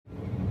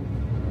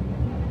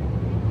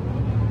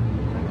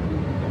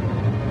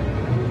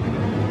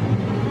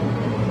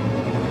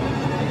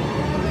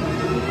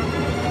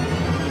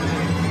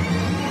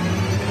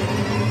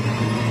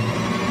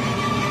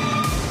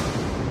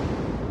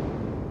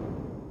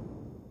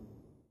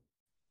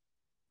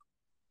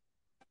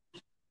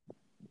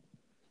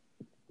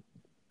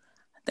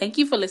Thank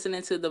you for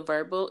listening to the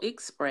Verbal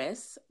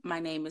Express.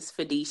 My name is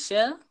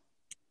Felicia.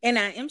 And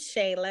I am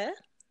Shayla.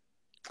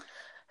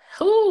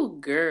 Who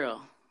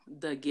girl,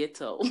 the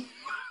ghetto.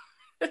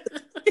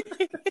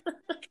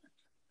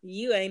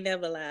 You ain't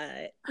never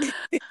lied.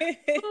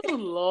 Oh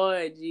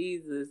Lord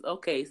Jesus.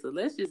 Okay, so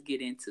let's just get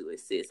into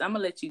it, sis. I'm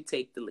gonna let you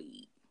take the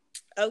lead.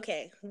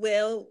 Okay,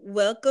 well,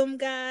 welcome,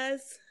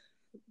 guys.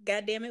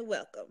 God damn it,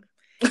 welcome.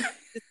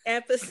 This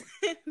episode,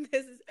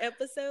 this is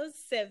episode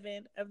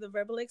 7 of the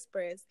Verbal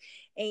Express,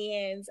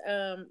 and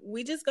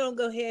we just gonna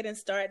go ahead and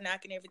start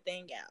knocking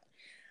everything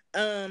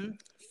out.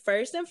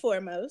 First and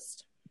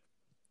foremost,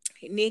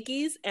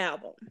 Nicki's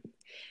album.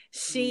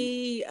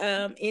 She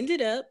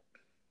ended up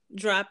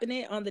dropping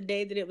it on the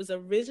day that it was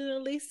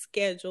originally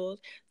scheduled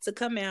to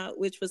come out,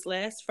 which was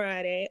last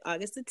Friday,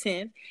 August the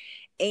 10th.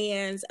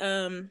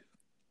 And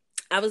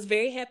I was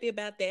very happy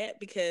about that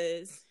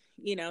because,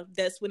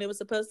 that's when it was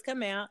supposed to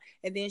come out.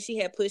 And then she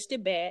had pushed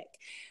it back,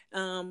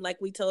 like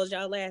we told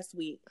y'all last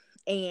week.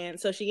 And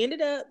so she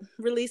ended up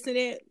releasing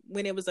it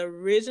when it was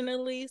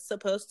originally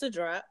supposed to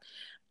drop.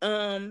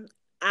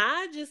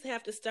 I just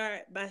have to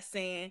start by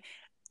saying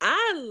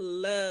I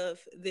love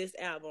this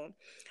album.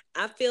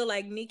 I feel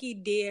like Nicki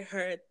did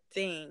her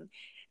thing.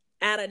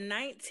 Out of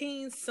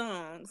 19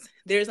 songs,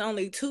 there's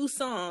only 2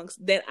 songs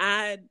that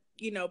I,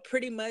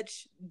 pretty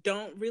much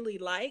don't really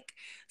like.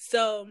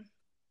 So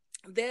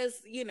there's,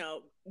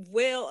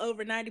 well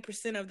over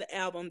 90% of the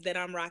album that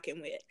I'm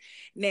rocking with.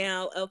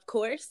 Now, of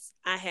course,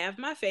 I have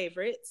my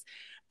favorites,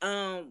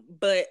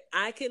 but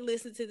I could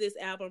listen to this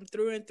album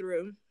through and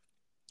through.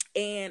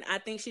 And I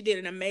think she did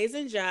an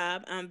amazing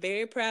job. I'm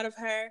very proud of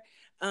her.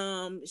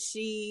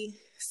 She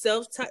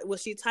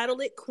she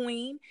titled it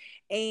Queen,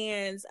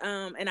 and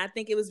I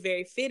think it was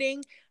very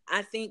fitting.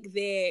 I think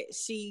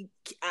that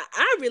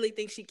I really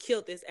think she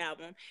killed this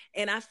album,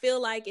 and I feel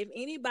like if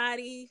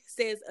anybody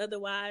says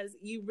otherwise,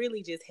 you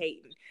really just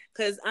hating.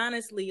 Because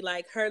honestly,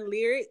 like her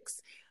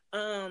lyrics,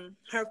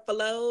 her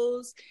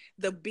flows,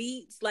 the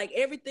beats, like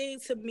everything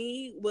to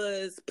me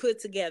was put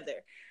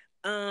together.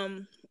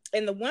 And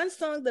the one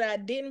song that I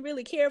didn't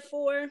really care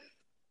for,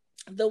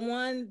 the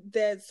one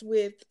that's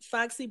with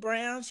Foxy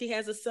Brown, she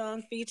has a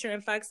song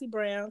featuring Foxy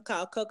Brown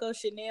called Coco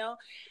Chanel.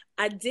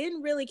 I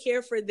didn't really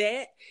care for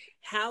that.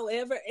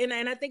 However, and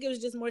I think it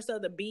was just more so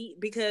the beat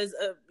because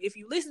if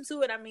you listen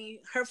to it, I mean,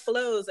 her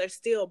flows are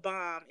still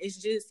bomb. It's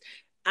just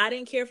I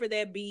didn't care for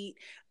that beat.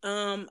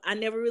 I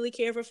never really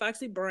cared for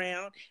Foxy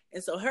Brown,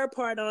 and so her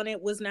part on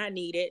it was not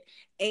needed.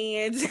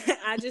 And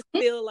I just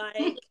feel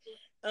like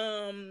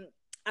um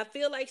I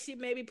feel like she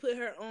maybe put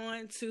her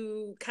on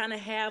to kind of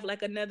have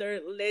like another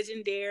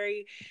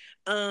legendary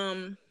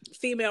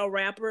female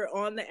rapper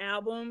on the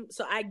album.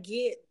 So I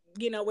get,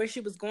 where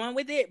she was going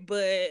with it,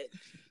 but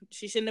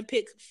she should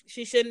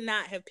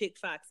not have picked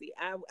Foxy.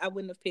 I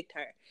wouldn't have picked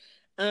her.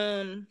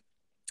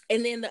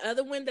 And then the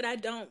other one that I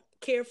don't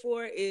care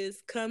for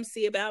is Come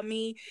See About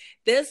Me.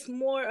 That's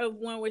more of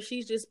one where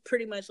she's just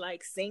pretty much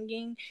like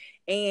singing.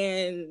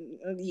 And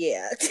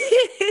yeah.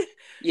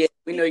 Yeah,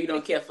 we know you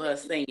don't care for her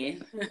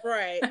singing.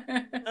 Right.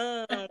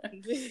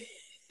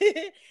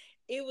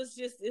 It was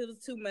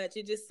too much.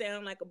 It just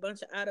sounded like a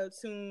bunch of auto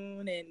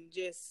tune and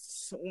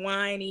just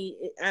whiny.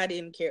 I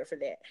didn't care for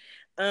that.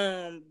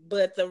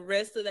 But the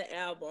rest of the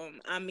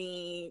album, I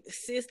mean,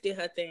 sis did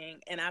her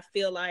thing, and I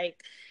feel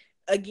like,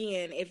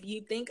 again, if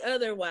you think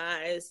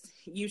otherwise,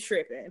 you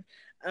tripping.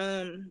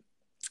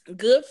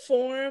 Good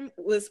Form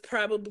was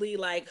probably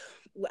like,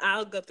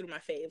 I'll go through my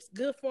faves.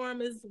 Good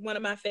Form is one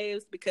of my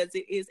faves because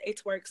it is a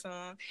twerk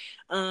song.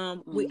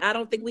 I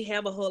don't think we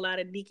have a whole lot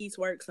of Nicki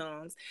twerk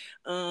songs.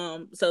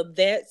 So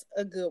that's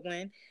a good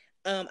one.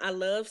 I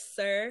love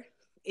Sir.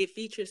 It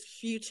features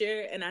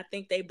Future, and I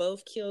think they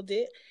both killed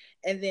it.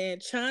 And then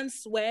Chun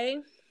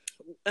Sway,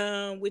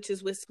 which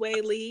is with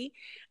Sway Lee.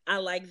 I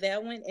like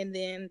that one. And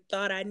then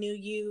Thought I Knew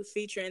You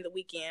featuring The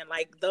Weeknd.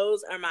 Like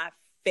those are my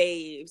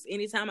faves.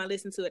 Anytime I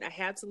listen to it, I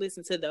have to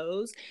listen to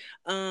those.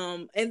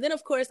 And then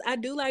of course I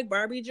do like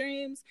Barbie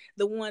Dreams,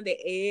 the one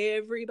that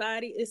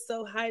everybody is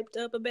so hyped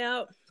up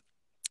about.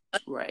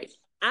 Right.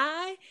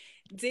 I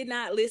did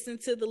not listen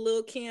to the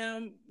Lil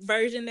Kim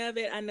version of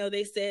it. I know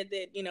they said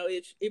that,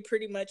 it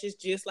pretty much is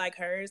just like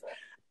hers.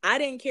 I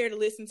didn't care to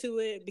listen to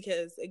it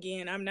because,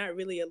 again, I'm not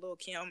really a Lil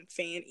Kim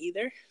fan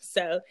either.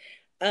 So,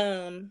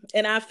 and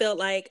I felt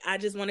like I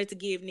just wanted to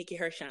give Nicki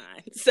her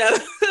shine. So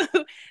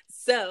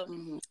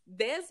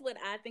that's what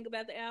I think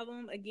about the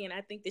album. Again,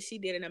 I think that she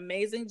did an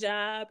amazing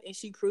job and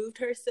she proved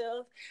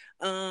herself.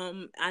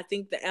 I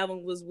think the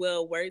album was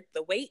well worth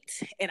the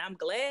wait, and I'm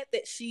glad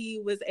that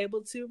she was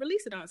able to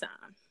release it on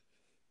time.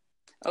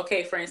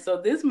 Okay, friends.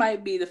 So this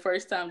might be the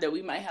first time that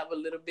we might have a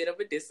little bit of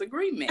a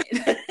disagreement.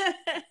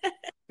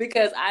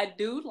 Because I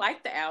do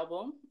like the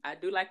album.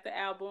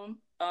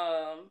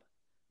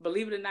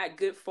 Believe it or not,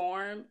 Good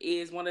Form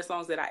is one of the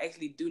songs that I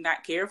actually do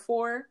not care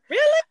for.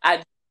 Really?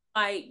 I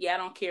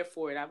don't care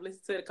for it. I've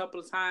listened to it a couple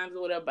of times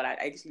or whatever, but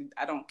I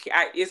don't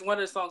care. It's one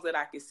of the songs that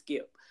I can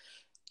skip.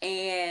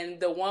 And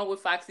the one with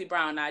Foxy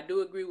Brown, I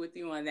do agree with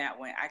you on that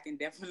one. I can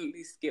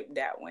definitely skip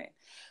that one.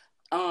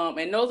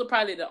 And those are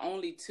probably the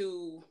only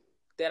two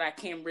that I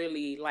can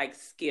really like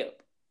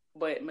skip.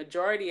 But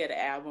majority of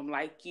the album,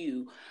 like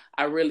you,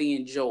 I really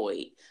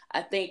enjoyed.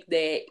 I think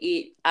that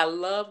I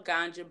love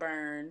Ganja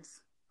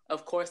Burns.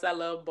 Of course, I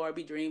love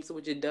Barbie Dreams,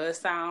 which it does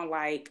sound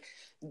like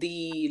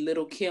the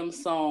Little Kim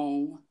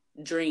song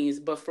Dreams.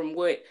 But from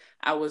what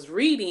I was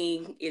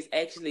reading, it's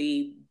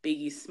actually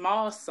Biggie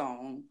Small's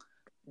song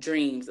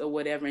Dreams or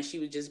whatever. And she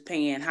was just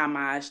paying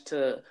homage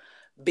to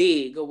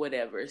Big or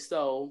whatever.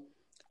 So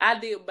I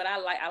did, but I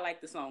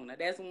like the song. Now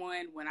that's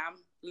one when I'm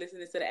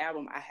listening to the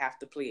album, I have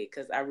to play it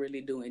because I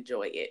really do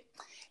enjoy it.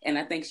 And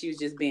I think she was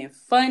just being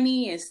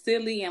funny and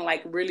silly and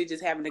like really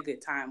just having a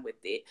good time with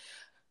it.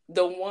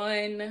 The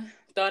one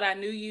Thought I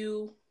Knew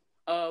You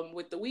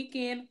with The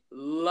Weeknd,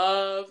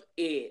 love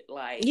it.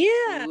 Like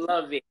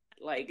love it.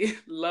 Like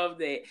love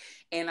that.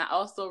 And I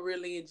also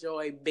really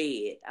enjoy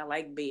Bed. I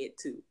like Bed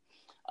too.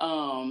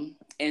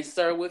 And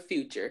Sir with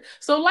Future.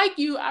 So like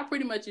you, I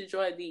pretty much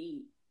enjoy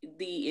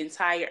the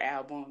entire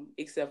album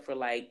except for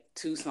like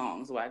 2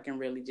 songs where I can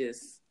really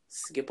just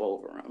skip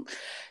over them.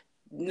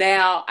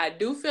 Now, I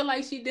do feel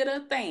like she did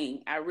a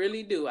thing. I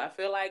really do. I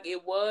feel like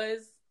it was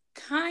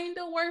kind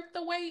of worth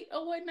the wait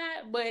or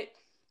whatnot, but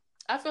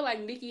I feel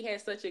like Nicki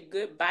has such a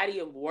good body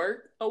of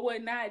work or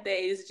whatnot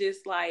that it's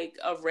just like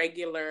a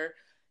regular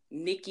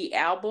Nicki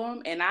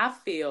album. And I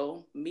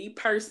feel, me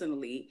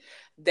personally,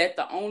 that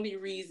the only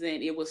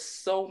reason it was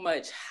so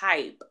much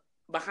hype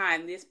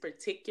behind this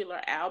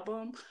particular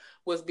album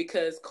was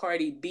because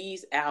Cardi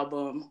B's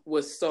album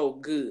was so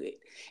good.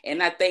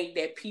 And I think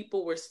that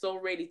people were so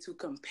ready to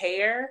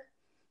compare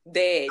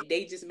that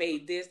they just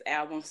made this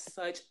album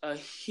such a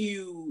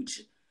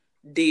huge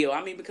deal.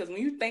 I mean, because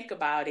when you think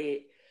about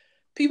it,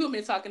 people have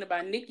been talking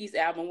about Nicki's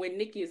album, when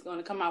Nicki is going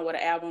to come out with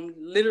an album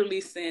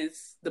literally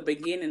since the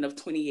beginning of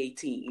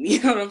 2018.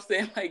 You know what I'm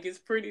saying? Like, it's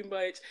pretty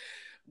much,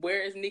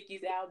 where is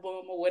Nicki's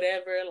album or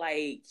whatever?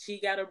 Like,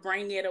 she got to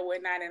bring it or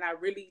whatnot. And I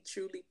really,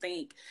 truly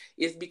think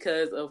it's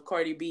because of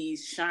Cardi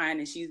B's shine.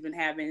 And she's been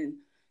having,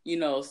 you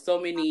know, so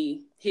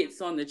many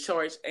hits on the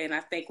charts. And I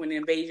think when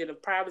Invasion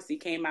of Privacy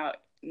came out,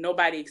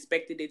 nobody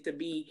expected it to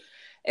be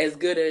as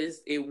good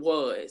as it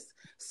was.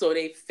 So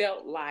they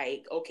felt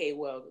like, okay,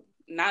 well,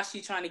 now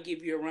she's trying to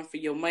give you a run for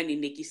your money,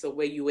 Nicki. So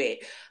where you at?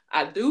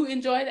 I do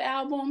enjoy the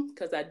album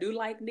because I do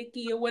like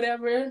Nicki or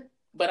whatever,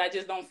 but I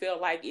just don't feel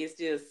like it's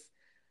just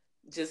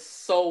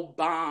so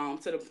bomb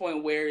to the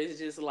point where it's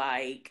just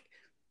like,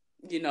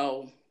 you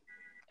know,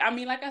 I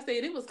mean, like I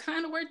said, it was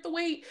kind of worth the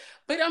wait,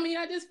 but I mean,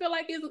 I just feel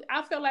like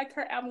I felt like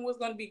her album was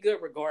going to be good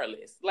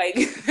regardless. Like,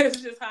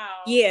 that's just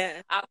how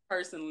I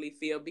personally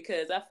feel,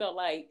 because I felt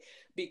like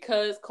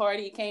because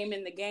Cardi came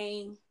in the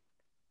game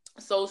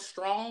so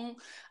strong,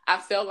 I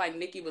felt like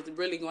Nicki was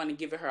really going to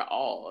give it her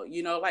all,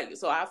 you know, like,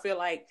 so I feel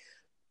like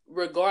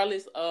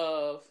regardless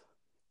of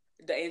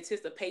the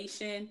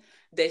anticipation,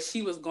 that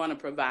she was going to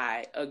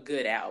provide a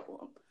good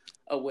album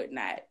or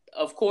whatnot.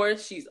 Of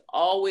course, she's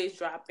always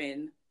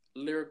dropping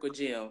lyrical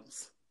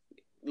gems.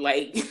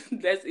 Like,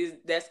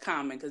 that's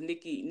common because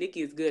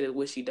Nicki is good at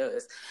what she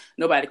does.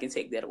 Nobody can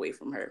take that away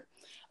from her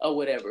or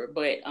whatever.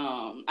 But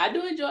I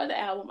do enjoy the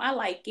album. I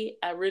like it.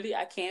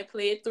 I can't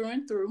play it through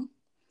and through,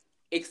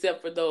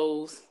 except for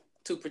those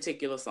 2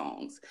 particular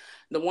songs.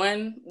 The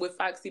one with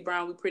Foxy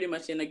Brown, we pretty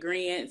much in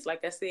agreement.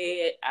 Like I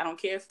said, I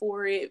don't care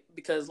for it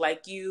because,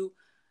 like you,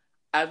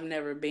 I've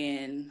never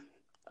been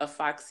a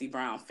Foxy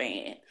Brown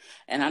fan.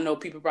 And I know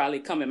people probably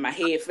come in my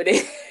head for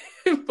that,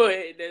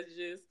 but that's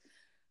just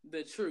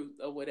the truth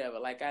or whatever.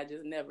 Like, I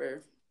just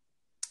never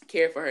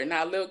cared for her.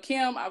 Now, Lil'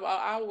 Kim, I've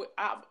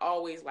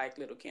always liked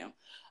Lil' Kim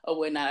or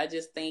whatnot. I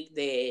just think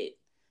that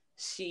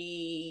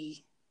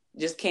she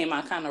just came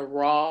out kind of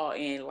raw,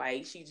 and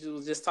like she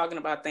was just talking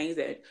about things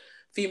that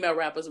female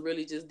rappers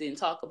really just didn't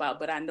talk about.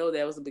 But I know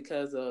that was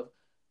because of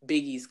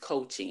Biggie's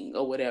coaching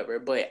or whatever.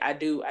 But I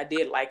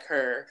did like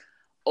her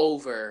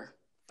over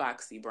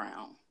Foxy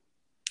Brown.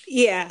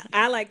 Yeah,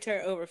 I liked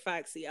her over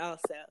Foxy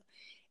also.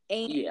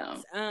 And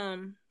yeah.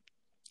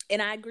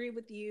 And I agree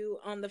with you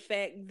on the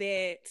fact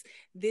that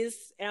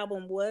this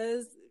album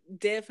was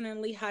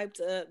definitely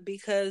hyped up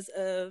because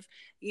of,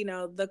 you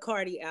know, the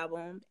Cardi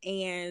album.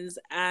 And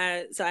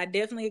I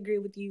definitely agree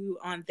with you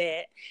on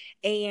that.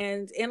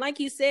 And like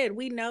you said,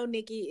 we know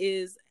Nicki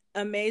is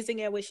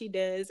amazing at what she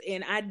does,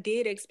 and I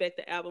did expect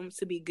the album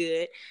to be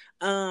good.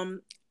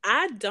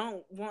 I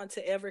don't want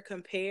to ever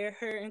compare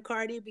her and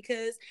Cardi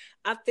because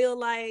I feel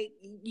like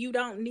you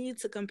don't need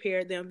to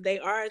compare them. They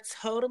are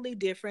totally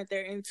different.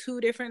 They're in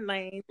 2 different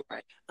lanes.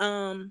 Right.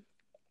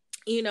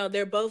 You know,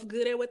 they're both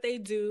good at what they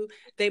do.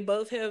 They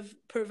both have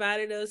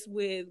provided us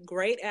with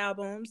great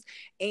albums.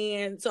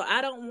 And so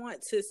I don't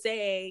want to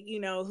say, you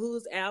know,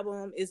 whose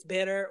album is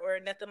better or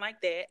nothing like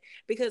that,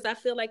 because I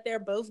feel like they're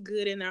both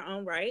good in their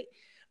own right.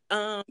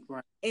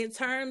 Right. In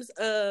terms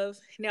of,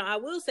 now I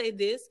will say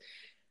this,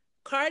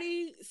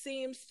 Cardi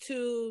seems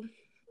to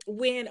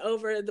win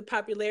over the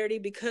popularity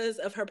because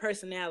of her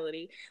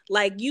personality.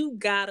 Like, you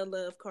gotta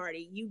love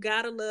Cardi. You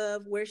gotta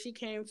love where she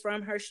came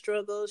from, her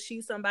struggles.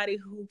 She's somebody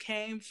who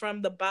came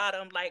from the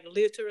bottom, like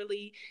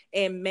literally,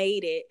 and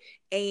made it.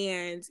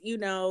 And, you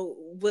know,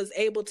 was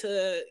able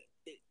to,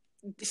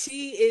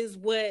 she is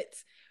what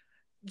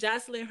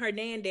Jocelyn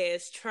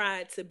Hernandez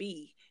tried to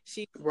be.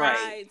 She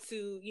tried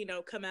to, you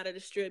know, come out of the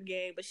strip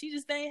game, but she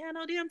just ain't had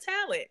no damn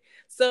talent.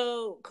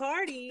 So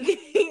Cardi,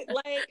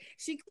 like,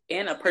 she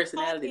and her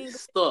personality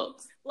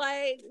sucks.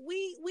 Like,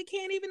 we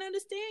can't even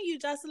understand you,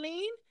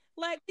 Jocelyn.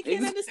 Like, we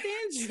can't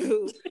understand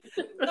you.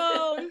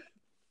 So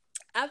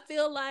I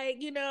feel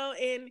like, you know,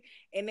 and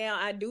now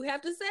I do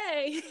have to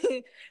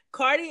say,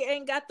 Cardi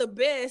ain't got the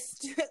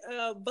best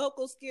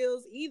vocal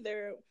skills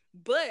either,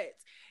 but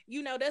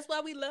you know, that's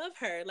why we love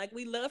her. Like,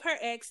 we love her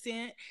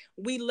accent.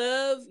 We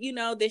love, you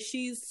know, that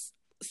she's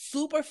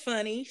super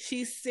funny.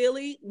 She's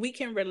silly. We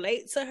can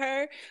relate to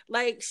her.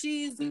 Like,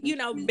 she's, you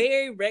know,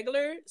 very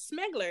regular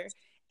smuggler.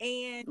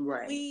 And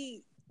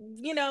we,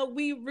 you know,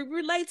 we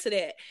relate to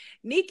that.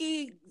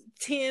 Nicki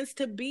tends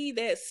to be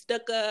that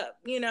stuck up,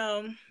 you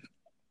know,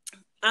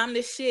 I'm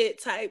the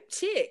shit type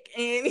chick.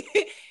 And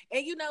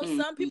you know,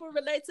 some people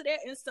relate to that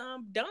and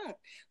some don't.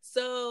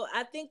 So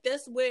I think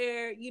that's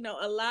where, you know,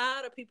 a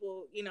lot of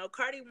people, you know,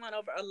 Cardi won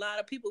over a lot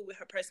of people with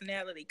her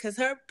personality, because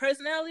her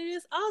personality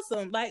is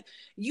awesome. Like,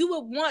 you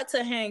would want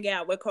to hang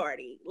out with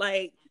Cardi,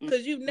 like,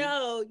 because you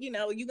know, you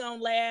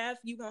gonna laugh,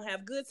 you gonna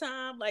have good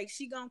time, like,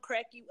 she gonna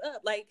crack you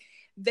up. Like,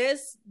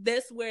 that's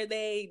where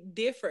they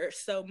differ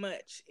so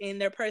much in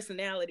their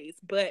personalities.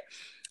 But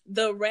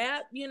the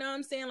rap, you know what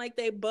I'm saying? Like,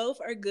 they both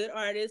are good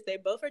artists. They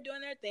both are doing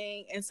their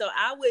thing. And so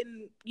I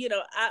wouldn't, you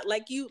know,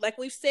 like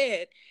we've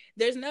said,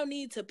 there's no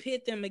need to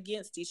pit them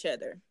against each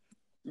other.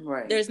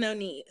 Right. There's no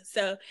need.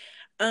 So,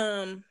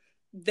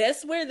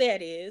 that's where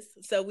that is.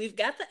 So we've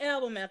got the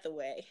album out the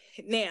way.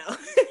 Now,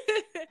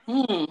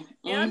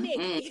 now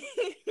Nicki.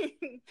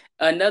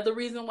 Another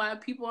reason why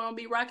people don't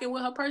be rocking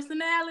with her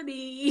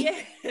personality.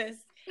 Yes.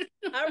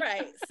 All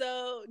right.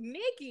 So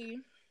Nicki,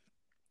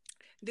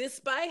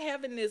 despite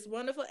having this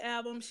wonderful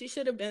album, she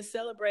should have been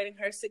celebrating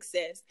her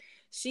success.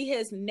 She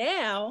has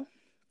now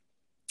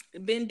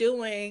been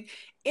doing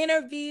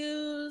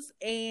interviews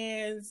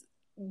and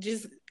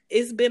just,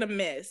 it's been a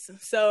mess.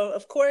 So,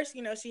 of course,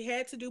 you know, she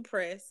had to do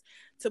press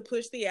to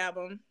push the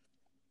album.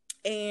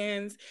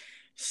 And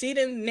she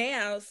done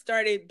now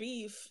started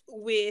beef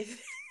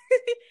with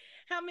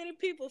how many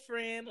people,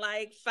 friend?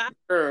 Like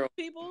 5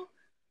 people?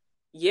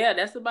 Yeah,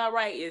 that's about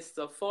right. It's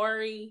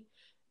Safaree,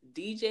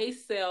 DJ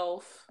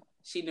Self.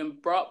 She done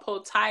brought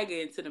Po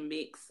Tyga into the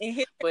mix,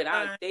 but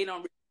they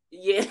don't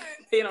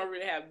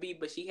really have beef.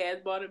 But she has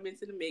brought him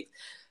into the mix.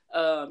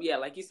 Yeah,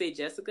 like you said,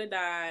 Jessica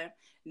Dime.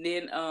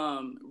 Then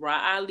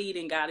Ra Ali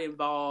then got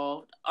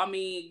involved. I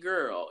mean,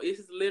 girl,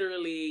 it's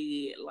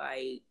literally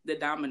like the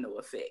domino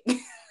effect.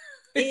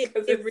 It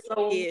really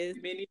so is.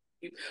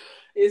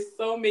 It's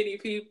so many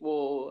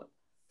people.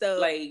 So,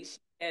 like, she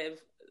have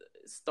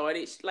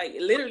started, like,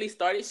 literally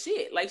started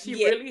shit. Like, she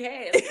really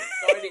has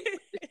started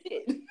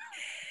shit.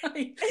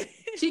 Like,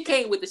 she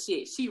came with the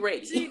shit. She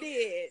ready. She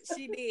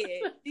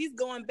did. She's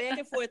going back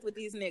and forth with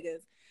these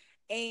niggas.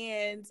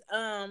 And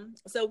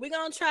so we're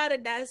gonna try to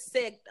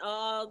dissect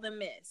all the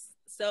mess.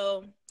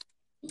 So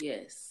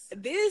yes,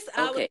 this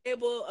I was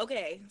able.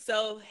 Okay,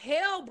 so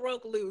hell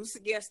broke loose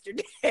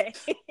yesterday.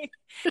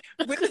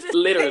 We just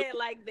literally say it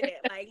like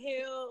that. Like,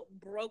 hell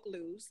broke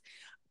loose.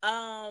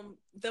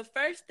 The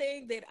first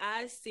thing that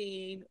I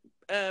seen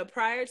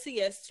prior to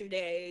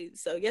yesterday.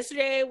 So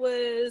yesterday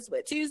was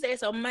Tuesday.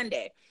 So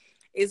Monday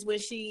is when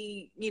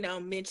she, you know,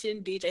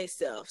 mentioned DJ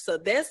Self. So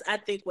that's, I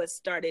think, what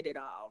started it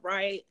all,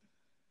 right?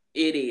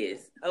 It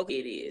is. Okay.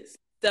 It is.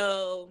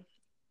 So,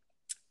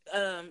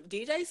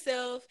 DJ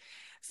Self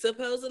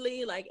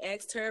supposedly, like,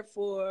 asked her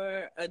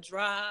for a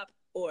drop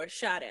or a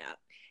shout out,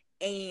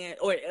 and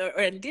or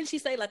didn't she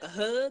say like a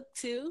hug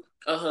too?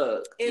 A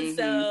hug. And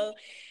so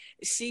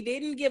she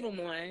didn't give him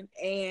one,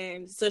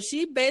 and so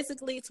she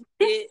basically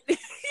tweeted,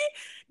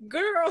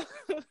 "Girl,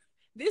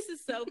 this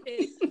is so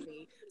petty to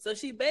me." So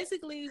she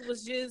basically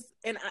was just,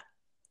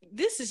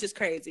 this is just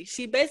crazy.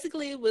 She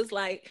basically was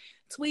like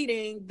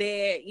tweeting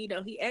that, you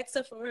know, he asked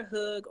her for a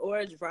hug or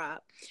a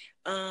drop.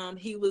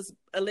 He was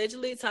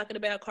allegedly talking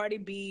about Cardi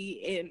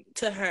B and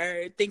to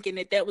her,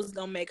 thinking that was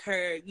gonna make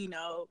her, you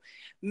know,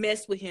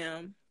 mess with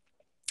him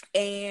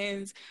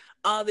and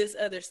all this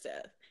other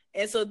stuff.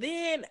 And so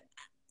then,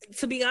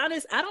 to be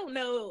honest, I don't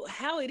know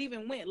how it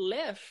even went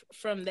left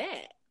from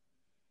that.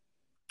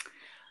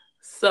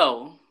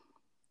 So,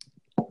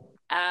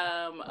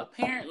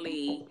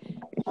 apparently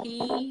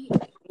he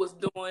was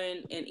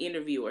doing an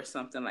interview or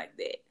something like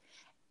that.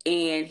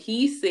 And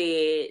he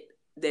said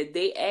that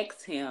they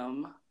asked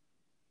him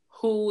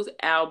whose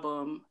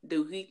album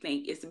do he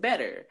think is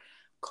better,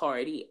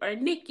 Cardi or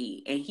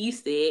Nicki? And he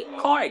said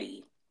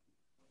Cardi.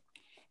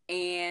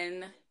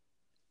 And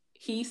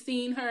he's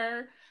seen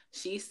her,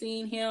 she's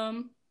seen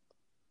him.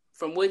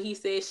 From what he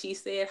said, she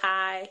said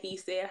hi, he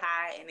said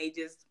hi, and they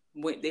just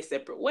went their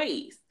separate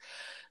ways.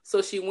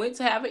 So she went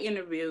to have an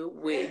interview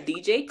with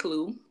DJ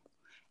Clue,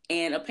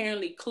 and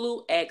apparently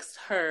Clue asked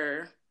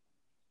her,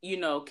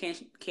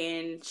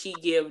 can she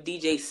give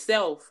DJ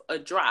Self a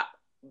drop?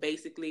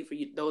 Basically, for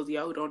those of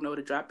y'all who don't know what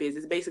a drop is,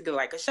 it's basically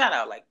like a shout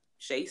out, like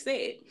Shay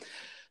said.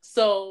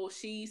 So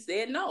she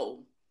said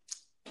no.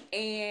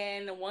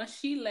 And once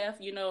she left,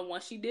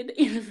 once she did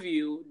the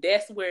interview,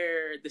 that's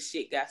where the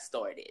shit got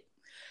started.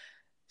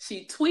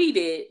 She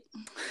tweeted,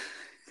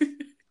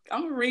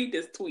 I'm going to read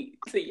this tweet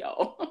to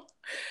y'all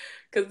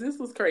because this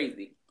was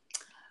crazy.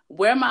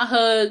 Where my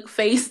hug,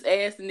 face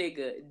ass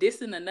nigga.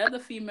 Dissing another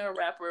female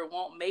rapper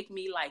won't make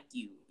me like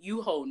you.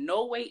 You hold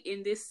no weight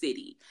in this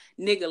city.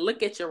 Nigga,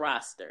 look at your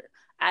roster.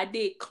 I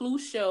did Clue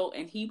show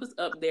and he was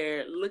up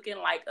there looking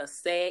like a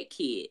sad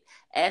kid,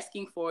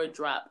 asking for a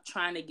drop,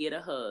 trying to get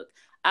a hug.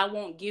 I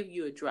won't give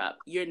you a drop.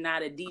 You're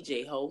not a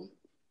DJ, ho.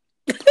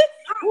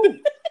 Ooh.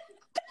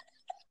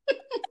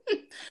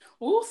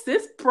 Ooh,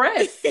 sis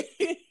press.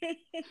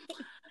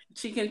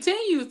 She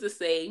continues to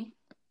say,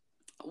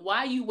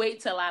 why you wait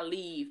till I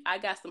leave? I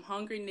got some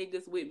hungry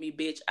niggas with me,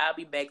 bitch. I'll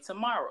be back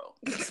tomorrow.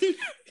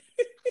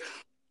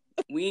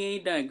 We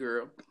ain't done,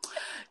 girl.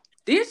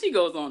 Then she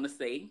goes on to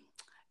say,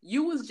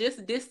 you was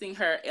just dissing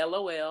her,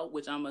 LOL,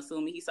 which I'm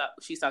assuming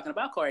she's talking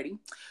about Cardi.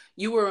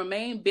 You will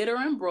remain bitter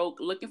and broke,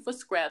 looking for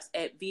scraps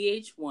at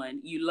VH1.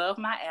 You love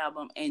my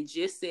album and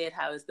just said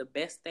how it's the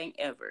best thing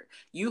ever.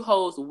 You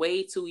hoes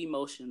way too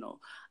emotional.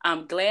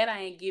 I'm glad I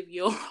ain't give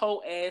your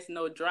whole ass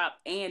no drop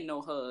and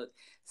no hug.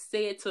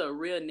 Say it to a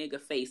real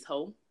nigga face,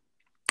 ho.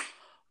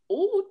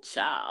 Ooh,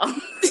 child.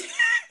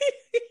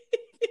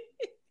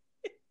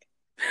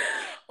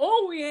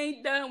 Oh, we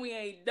ain't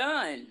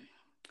done.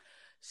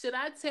 Should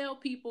I tell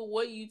people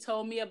what you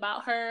told me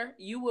about her?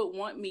 You would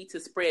want me to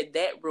spread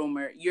that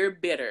rumor. You're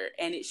bitter,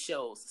 and it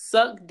shows.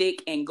 Suck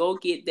dick and go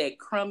get that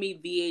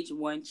crummy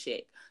VH1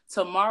 check.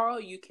 Tomorrow,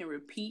 you can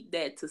repeat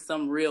that to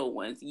some real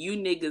ones. You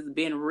niggas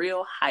been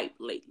real hype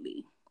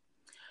lately.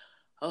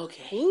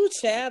 Okay. Ooh,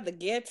 child, the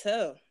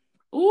ghetto.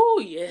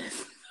 Ooh,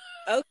 yes.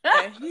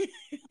 Okay.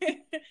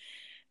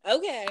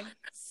 Okay.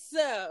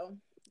 So,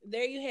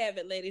 there you have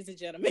it, ladies and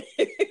gentlemen.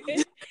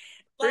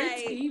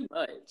 Pretty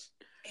much.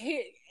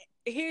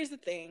 Here's the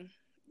thing.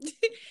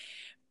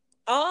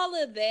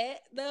 All of that,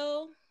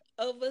 though,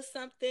 over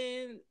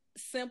something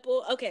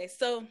simple. Okay,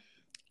 so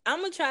I'm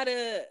going to try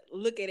to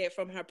look at it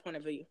from her point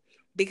of view.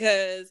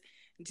 Because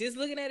just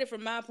looking at it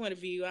from my point of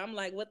view, I'm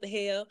like, what the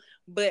hell?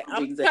 But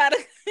I'm going to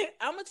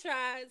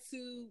try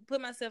to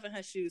put myself in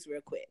her shoes real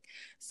quick.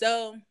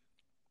 So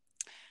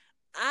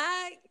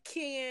I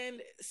can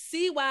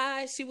see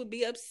why she would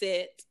be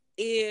upset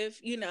if,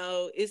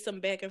 it's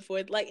some back and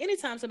forth. Like,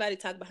 anytime somebody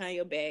talk behind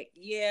your back,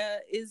 yeah,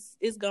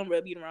 it's gonna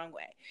rub you the wrong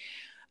way.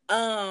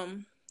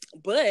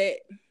 But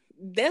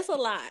that's a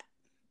lot.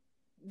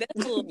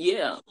 That's a lot.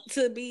 Yeah.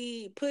 To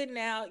be putting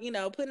out,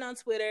 putting on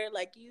Twitter,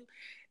 like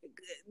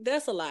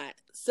that's a lot.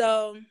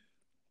 So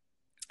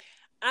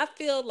I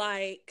feel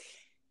like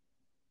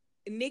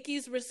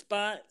Nicki's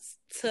response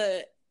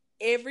to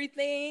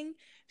everything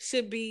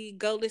should be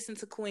go listen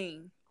to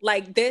Queen.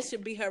 Like, that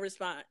should be her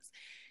response.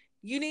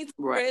 You need to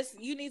press.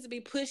 You need to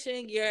be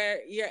pushing your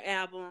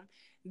album.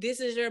 This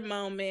is your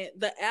moment.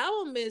 The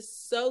album is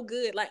so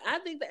good. Like, I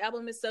think the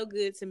album is so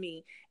good to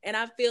me. And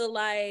I feel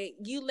like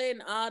you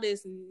letting all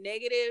this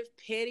negative,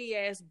 petty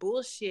ass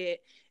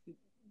bullshit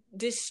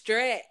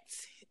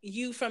distract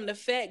you from the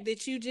fact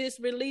that you just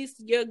released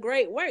your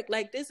great work.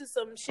 Like, this is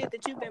some shit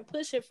that you've been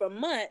pushing for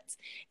months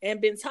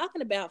and been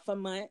talking about for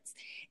months.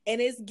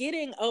 And it's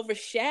getting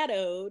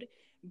overshadowed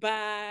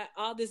by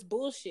all this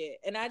bullshit.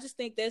 And I just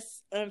think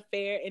that's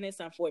unfair and it's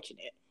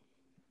unfortunate.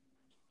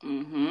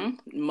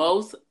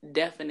 Most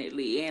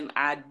definitely. And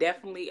I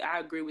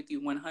agree with you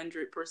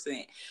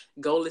 100%.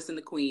 Go listen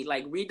to Queen.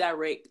 Like,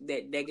 redirect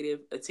that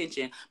negative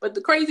attention. But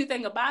the crazy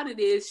thing about it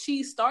is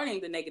she's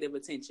starting the negative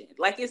attention.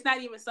 Like, it's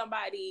not even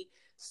somebody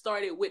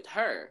started with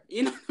her.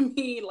 You know what I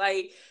mean?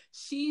 Like,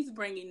 she's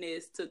bringing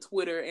this to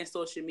Twitter and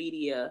social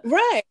media.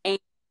 Right. And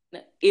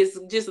it's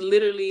just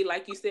literally,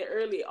 like you said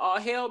earlier, all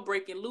hell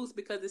breaking loose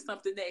because it's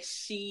something that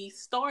she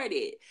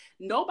started.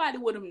 Nobody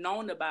would have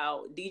known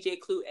about DJ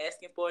Clue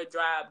asking for a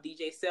drop,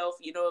 DJ Self,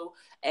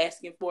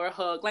 asking for a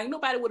hug. Like,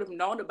 nobody would have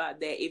known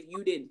about that if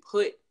you didn't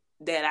put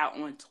that out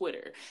on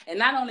Twitter. And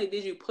not only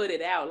did you put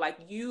it out, like,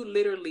 you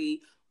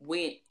literally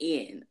went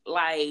in.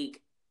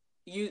 Like,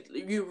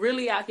 you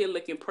really out here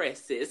looking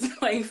pressed, sis.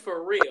 Like,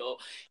 for real.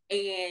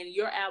 And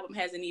your album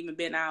hasn't even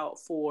been out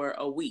for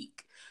a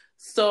week.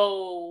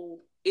 So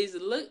it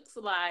looks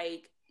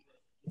like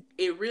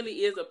it really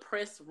is a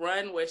press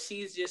run where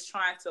she's just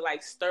trying to,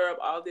 like, stir up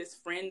all this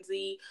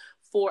frenzy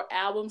for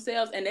album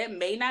sales. And that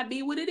may not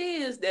be what it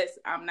is.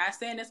 I'm not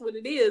saying that's what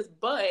it is,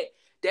 but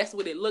that's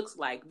what it looks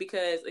like.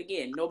 Because,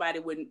 again, nobody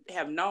would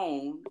have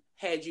known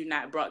had you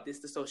not brought this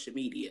to social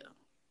media.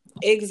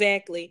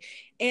 Exactly.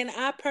 And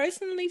I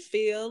personally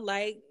feel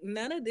like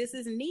none of this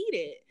is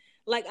needed.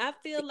 Like, I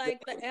feel like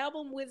the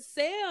album would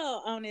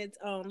sell on its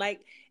own.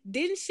 Like,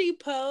 didn't she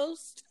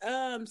post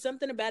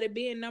something about it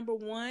being number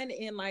one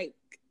in like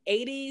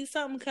 80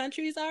 something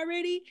countries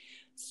already?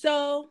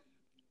 So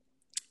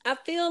I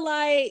feel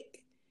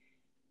like,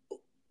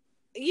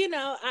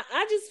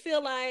 I just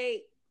feel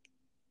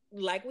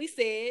like we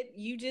said,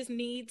 you just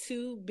need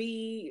to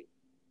be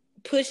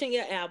pushing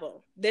your album.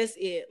 That's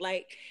it.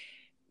 Like,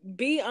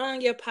 be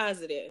on your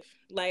positive.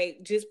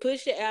 Like, just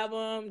push your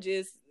album.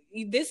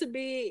 This should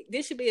be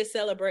a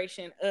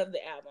celebration of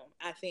the album.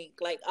 I think,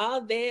 like,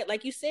 all that,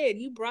 like you said,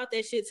 you brought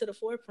that shit to the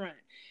forefront.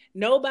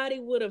 Nobody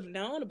would have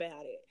known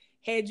about it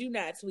had you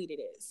not tweeted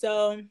it.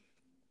 So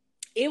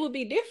it would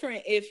be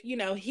different if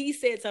he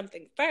said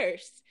something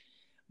first,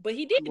 but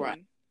he didn't.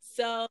 Right.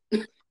 So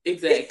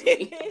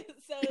exactly.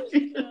 so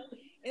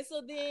and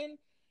so then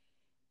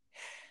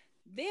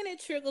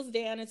it trickles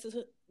down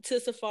into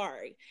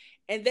Safaree,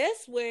 and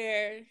that's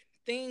where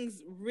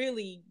things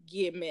really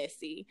get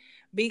messy,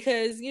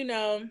 because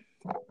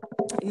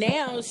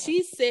now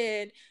she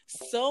said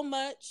so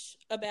much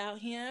about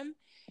him,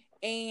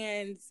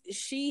 and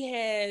she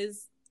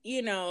has,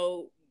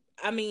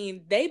 I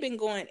mean, they've been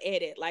going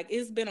at it. Like,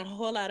 it's been a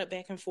whole lot of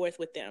back and forth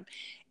with them.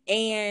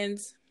 And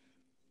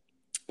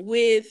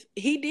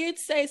he did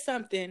say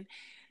something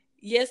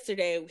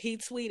yesterday. He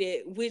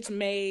tweeted, which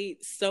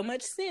made so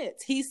much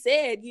sense. He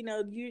said,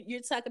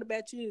 you're talking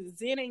about you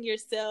zenning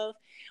yourself.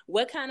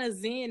 What kind of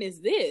zen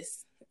is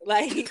this?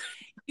 Like,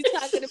 you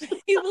talking about,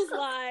 he was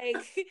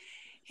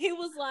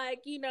like,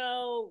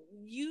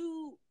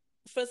 you,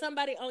 for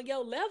somebody on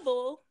your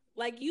level,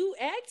 like, you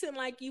acting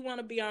like you want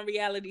to be on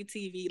reality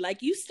TV.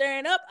 Like, you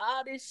stirring up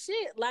all this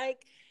shit.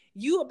 Like,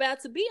 you about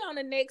to be on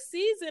the next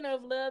season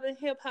of Love and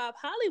Hip Hop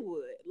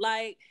Hollywood.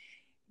 Like,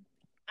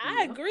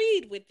 I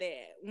agreed with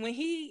that. When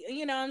he,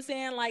 what I'm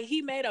saying? Like,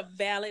 he made a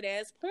valid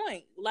ass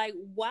point. Like,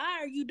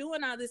 why are you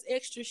doing all this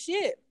extra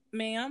shit,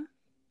 ma'am?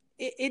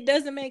 It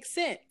doesn't make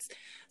sense.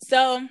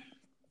 So,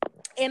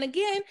 and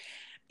again,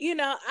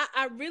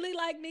 I really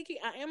like Nicki.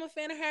 I am a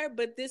fan of her,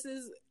 but this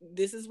is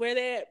where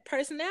that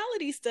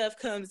personality stuff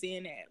comes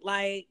in at.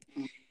 Like,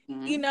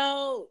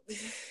 can't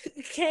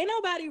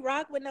nobody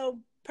rock with no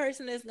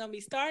person that's gonna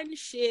be starting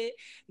shit,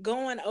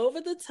 going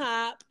over the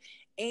top,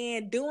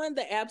 and doing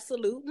the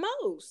absolute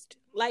most.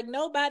 Like,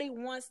 nobody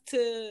wants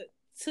to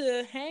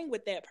hang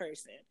with that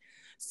person.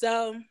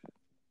 So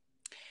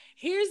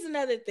here's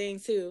another thing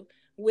too.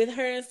 With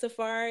her and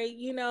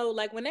Safaree,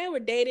 like, when they were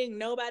dating,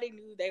 nobody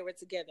knew they were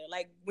together.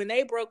 Like, when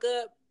they broke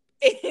up,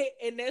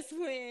 and that's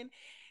when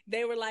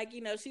they were like,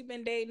 she's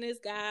been dating this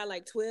guy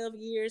like 12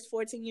 years,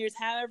 14 years,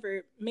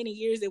 however many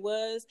years it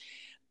was.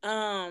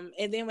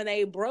 And then when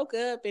they broke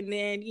up, and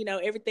then,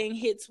 everything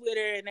hit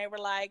Twitter, and they were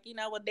like,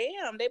 well,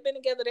 damn, they've been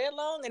together that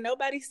long and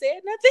nobody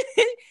said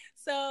nothing.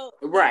 So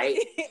right.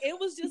 It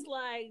was just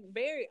like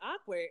very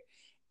awkward.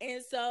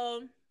 And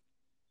so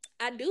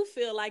I do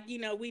feel like,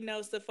 we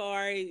know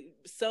Safaree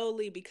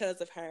solely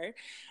because of her.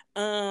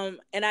 And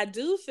I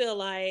do feel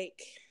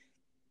like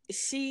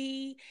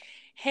she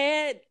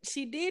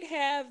did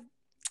have,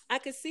 I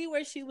could see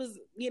where she was,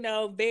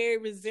 very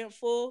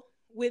resentful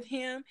with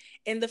him,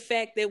 and the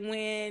fact that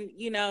when,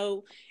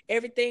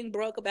 everything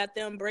broke about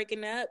them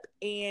breaking up,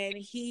 and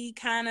he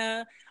kind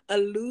of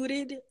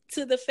alluded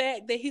to the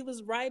fact that he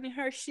was writing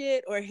her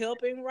shit or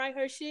helping write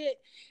her shit.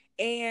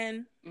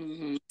 And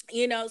so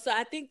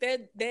I think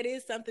that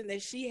is something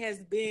that she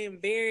has been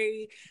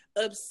very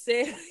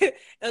upset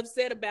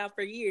about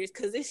for years,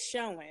 because it's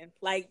showing.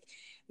 Like,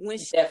 when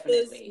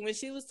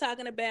she was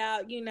talking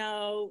about,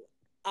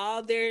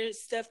 all their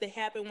stuff that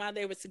happened while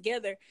they were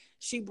together,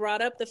 she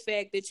brought up the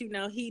fact that,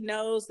 he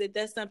knows that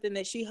that's something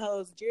that she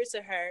holds dear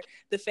to her,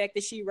 the fact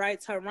that she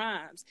writes her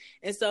rhymes.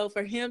 And so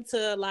for him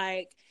to,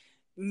 like,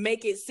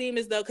 make it seem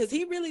as though, because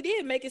he really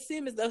did make it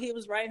seem as though he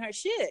was writing her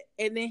shit.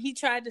 And then he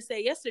tried to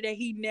say yesterday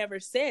he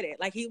never said it.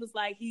 Like, he was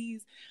like,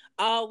 he's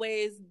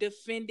always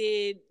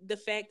defended the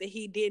fact that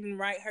he didn't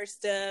write her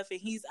stuff, and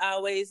he's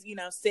always,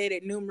 said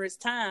it numerous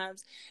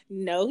times.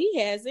 No, he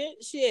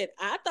hasn't. Shit,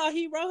 I thought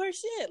he wrote her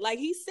shit. Like,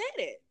 he said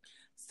it.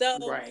 So,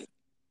 right.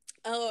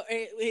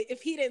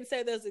 If he didn't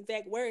say those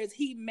exact words,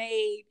 he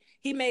made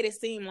it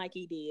seem like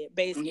he did,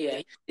 basically.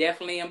 Yeah,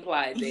 definitely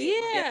implied that. Yeah.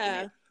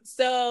 Definitely.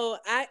 So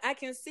I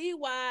can see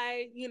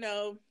why,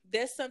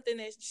 that's something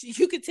that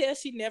you could tell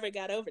she never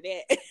got over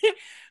that.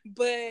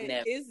 But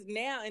never.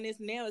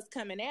 it's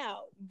coming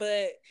out.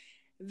 But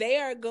they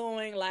are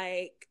going,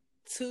 like,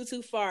 too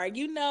far.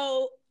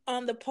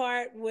 On the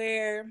part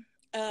where,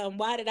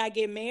 Why Did I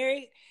Get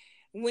Married?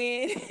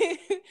 When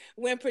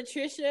when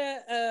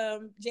Patricia,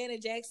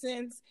 Janet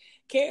Jackson's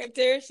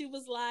character, she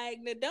was like,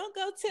 "Now don't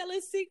go telling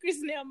secrets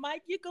now,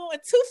 Mike. You're going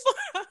too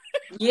far."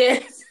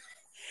 Yes.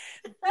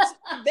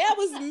 That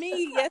was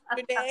me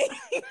yesterday.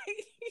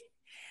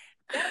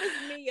 That was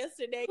me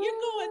yesterday.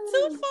 You're going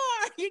too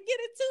far. You're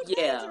getting too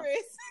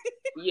dangerous.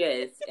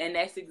 Yes, and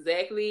that's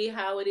exactly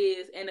how it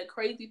is. And the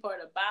crazy part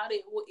about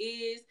it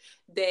is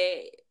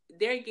that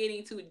they're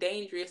getting too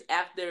dangerous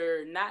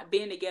after not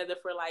being together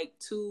for like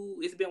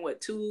two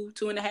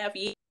and a half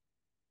years.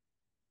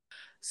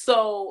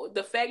 So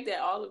the fact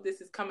that all of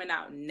this is coming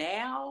out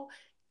now,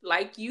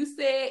 like you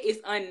said, it's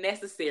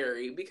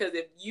unnecessary, because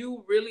if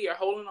you really are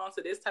holding on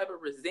to this type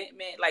of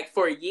resentment, like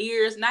for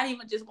years, not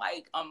even just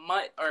like a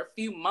month or a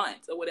few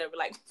months or whatever,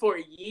 like for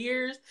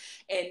years,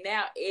 and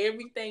now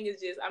everything is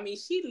just, I mean,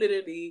 she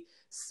literally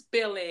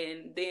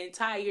spilling the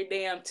entire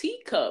damn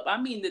teacup.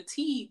 I mean, the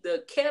tea,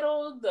 the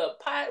kettle, the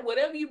pot,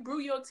 whatever you brew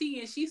your tea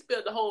in, she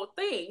spilled the whole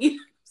thing.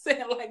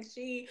 Saying like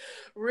she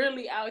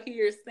really out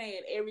here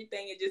saying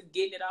everything and just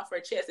getting it off her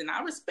chest. And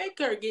I respect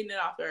her getting it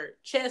off her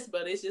chest,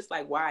 but it's just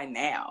like, why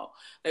now?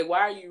 Like, why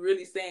are you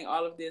really saying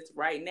all of this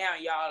right now?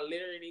 Y'all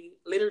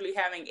literally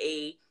having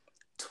a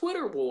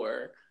Twitter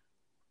war.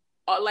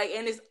 Like,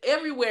 and it's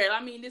everywhere.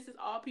 I mean, this is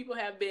all people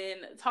have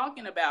been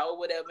talking about or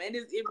whatever. And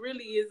it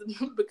really is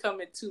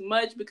becoming too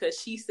much, because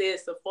she said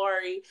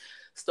Safaree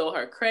stole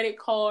her credit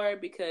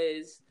card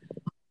because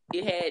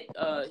it had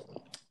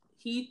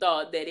he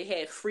thought that it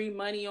had free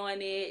money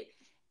on it,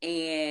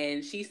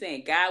 and she's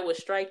saying God would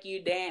strike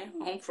you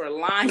down for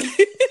lying.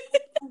 She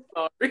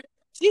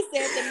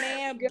said the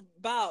man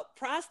bought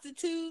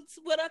prostitutes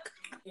with a...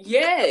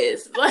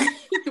 Yes, like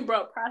he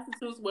brought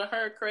prostitutes with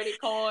her credit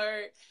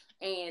card,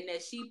 and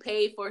that she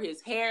paid for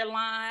his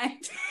hairline.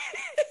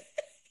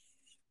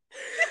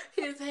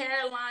 His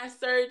hairline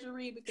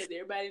surgery, because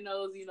everybody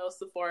knows, you know,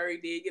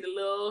 Safaree did get a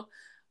little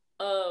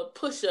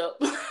push up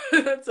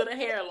to the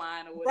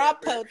hairline or whatever.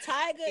 Brought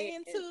Tiger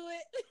into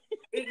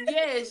it.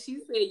 Yeah, she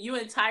said you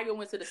and Tiger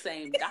went to the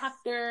same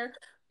doctor,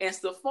 and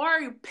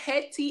Safaree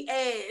petty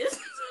ass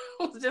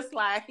was just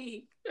like,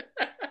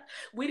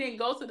 we didn't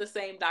go to the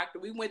same doctor.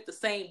 We went the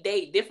same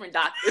day, different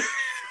doctor.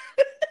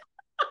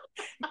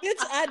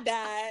 Bitch, I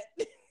died.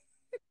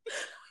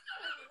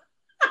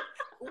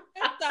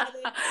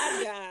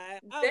 I died.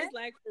 I was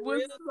like,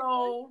 was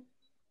so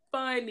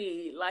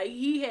funny. Like,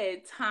 he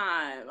had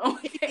time.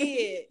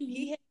 Okay,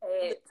 he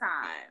had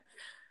time.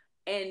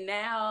 And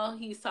now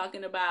he's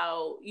talking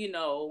about, you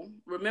know,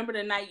 remember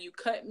the night you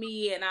cut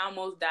me and I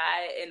almost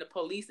died, and the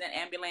police and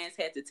ambulance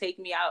had to take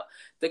me out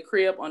the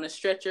crib on a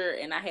stretcher,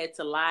 and I had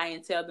to lie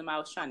and tell them I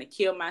was trying to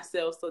kill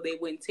myself so they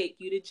wouldn't take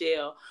you to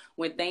jail.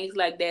 When things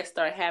like that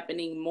start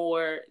happening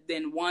more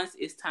than once,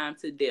 it's time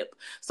to dip.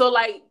 So,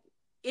 like,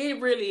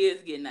 it really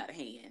is getting out of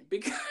hand,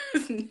 because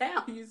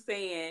now you're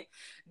saying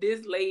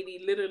this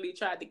lady literally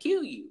tried to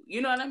kill you.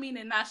 You know what I mean?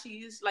 And now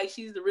she's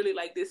really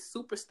like this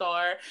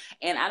superstar.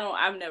 And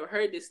I've never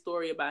heard this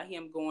story about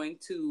him going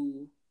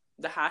to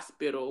the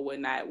hospital or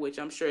whatnot, which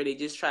I'm sure they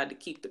just tried to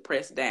keep the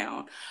press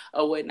down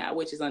or whatnot,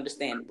 which is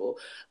understandable.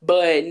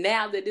 But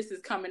now that this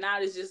is coming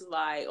out, it's just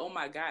like, oh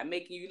my God,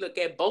 making you look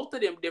at both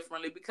of them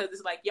differently, because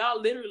it's like,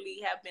 y'all literally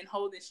have been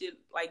holding shit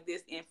like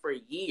this in for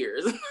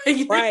years.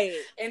 Right.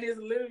 And it's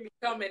literally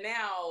coming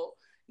out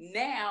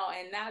now,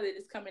 and now that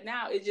it's coming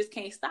out, it just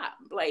can't stop.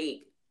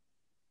 Like,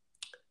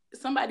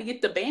 somebody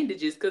get the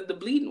bandages, because the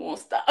bleeding won't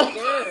stop.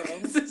 Girl.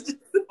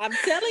 I'm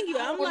telling you,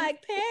 I'm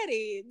like,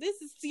 Patty,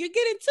 you're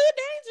getting too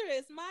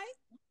dangerous, Mike.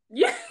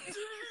 Yeah.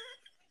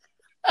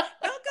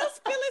 Don't go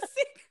spilling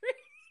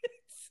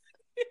secrets.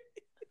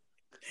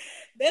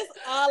 That's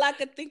all I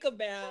could think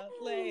about.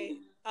 Like,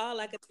 all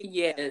I could think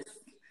about. Yes.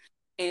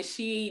 And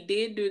she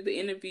did do the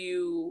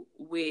interview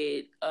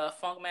with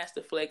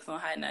Funkmaster Flex on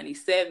Hot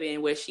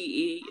 97, where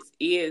she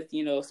is,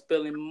 you know,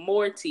 spilling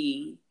more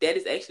tea. That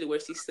is actually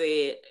where she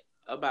said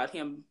about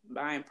him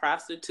buying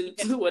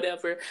prostitutes or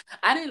whatever.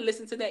 I didn't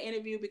listen to that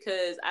interview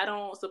because I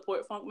don't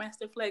support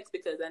Funkmaster Flex,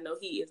 because I know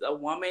he is a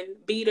woman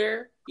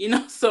beater, you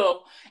know.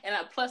 So, and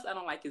plus I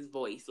don't like his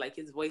voice. Like,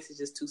 his voice is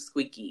just too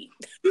squeaky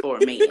for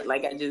a man.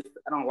 Like, I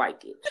don't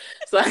like it.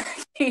 So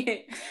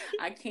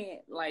I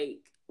can't like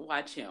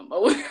watch him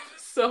or whatever.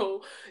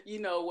 So, you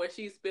know, where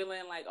she's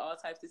spilling like all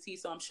types of tea.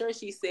 So I'm sure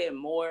she said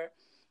more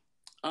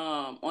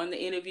on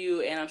the interview,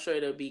 and I'm sure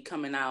it'll be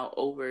coming out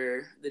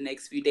over the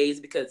next few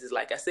days, because it's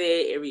like I said,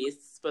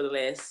 it's for the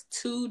last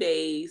 2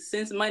 days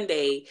since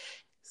Monday,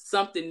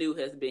 something new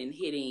has been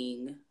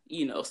hitting,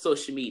 you know,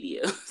 social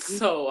media.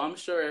 So I'm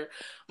sure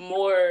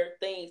more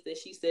things that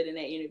she said in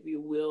that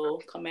interview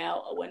will come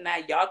out or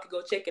whatnot. Y'all can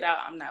go check it out.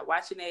 I'm not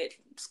watching that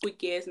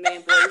squeaky ass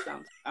man voice.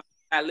 I'm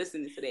not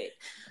listening to that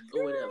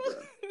or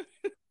whatever.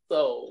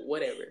 So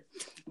whatever,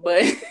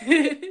 but.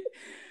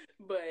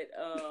 But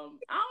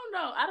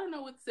I don't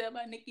know what to say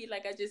about Nicki.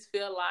 Like, I just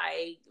feel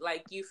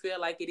like you feel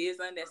like it is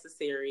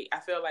unnecessary. I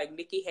feel like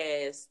Nicki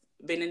has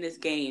been in this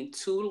game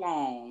too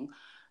long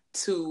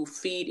to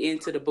feed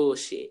into the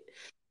bullshit.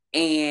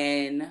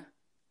 And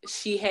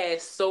she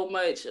has so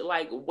much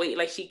like weight,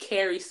 like she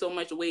carries so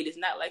much weight. It's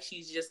not like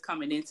she's just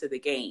coming into the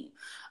game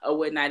or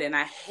whatnot. And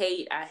I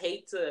hate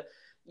to,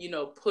 you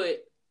know,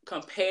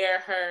 compare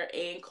her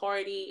and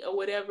Cardi or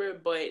whatever,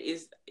 but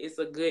it's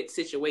a good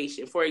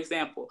situation. For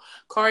example,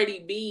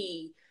 Cardi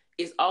B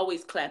is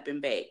always clapping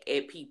back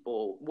at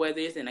people, whether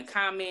it's in the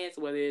comments,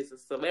 whether it's a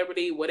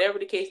celebrity, whatever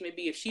the case may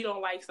be. If she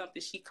don't like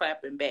something, she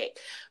clapping back.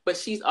 But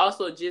she's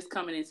also just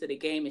coming into the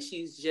game, and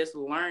she's just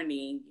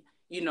learning,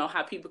 you know,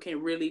 how people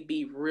can really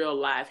be real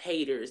life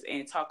haters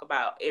and talk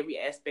about every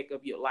aspect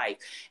of your life.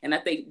 And I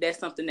think that's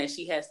something that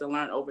she has to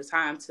learn over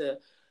time, to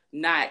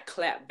not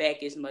clap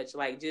back as much.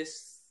 Like,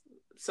 just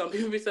some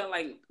people be saying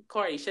like,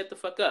 Cardi, shut the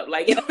fuck up.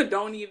 Like,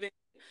 don't even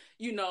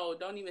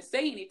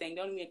say anything.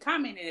 Don't even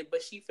comment in it.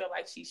 But she felt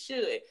like she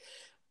should.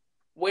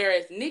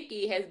 Whereas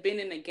Nicki has been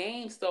in the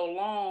game so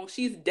long,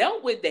 she's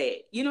dealt with that.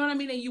 You know what I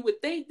mean? And you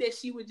would think that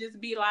she would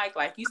just be like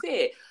you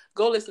said,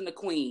 go listen to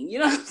Queen. You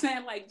know what I'm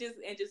saying? Like, just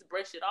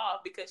brush it off,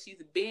 because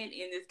she's been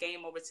in this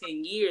game over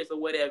 10 years or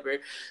whatever.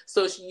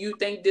 So you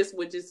think this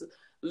would just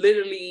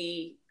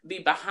literally be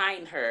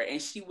behind her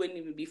and she wouldn't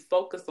even be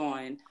focused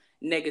on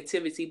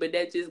negativity. But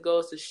that just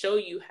goes to show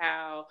you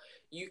how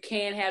you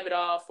can have it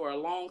all for a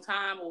long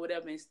time or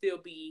whatever and still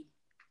be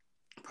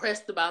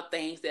pressed about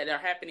things that are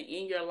happening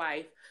in your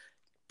life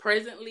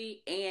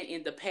presently and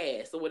in the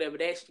past or whatever.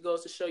 That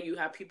goes to show you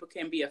how people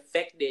can be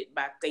affected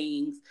by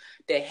things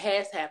that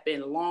has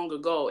happened long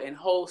ago and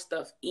hold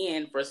stuff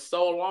in for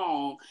so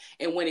long,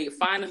 and when it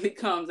finally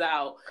comes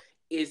out,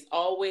 it's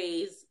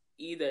always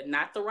either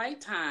not the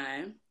right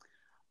time,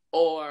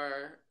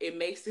 or it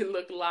makes it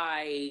look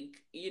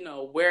like,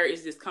 where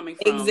is this coming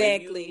from?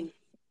 Exactly.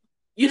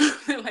 You know what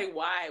I'm saying? Like,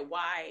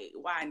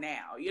 why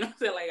now? You know what I'm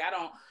saying? Like,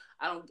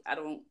 I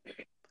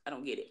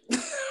don't get it.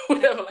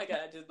 Whatever, like,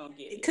 I just don't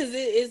get it. Because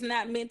it is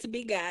not meant to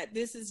be God.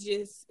 This is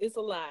just, it's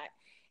a lot.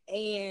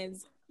 And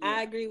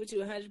I agree with you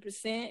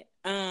 100%.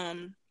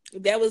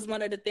 That was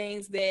one of the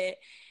things that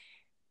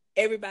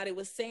everybody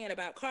was saying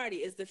about Cardi,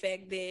 is the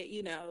fact that,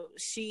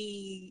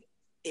 she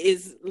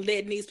is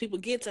letting these people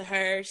get to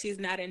her. She's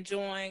not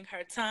enjoying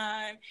her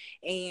time.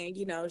 And,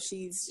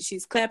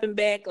 she's clapping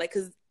back. Like,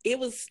 because it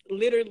was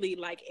literally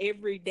like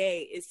every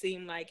day, it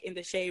seemed like, in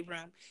the shade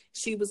room,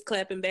 she was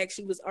clapping back.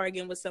 She was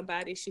arguing with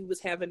somebody. She was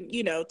having,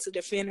 to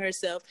defend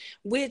herself,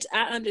 which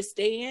I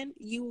understand.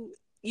 You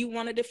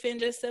want to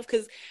defend yourself,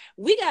 because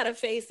we got to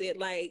face it.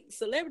 Like,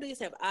 celebrities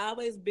have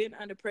always been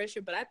under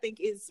pressure, but I think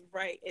it's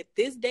right at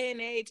this day and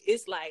age,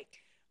 it's like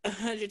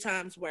 100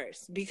 times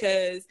worse,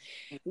 because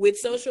with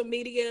social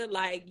media,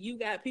 like, you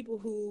got people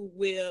who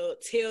will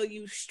tell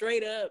you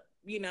straight up,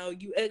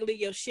 you ugly,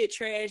 your shit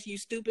trash, you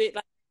stupid.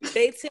 Like,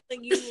 they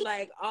telling you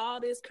like all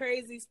this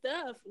crazy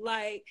stuff.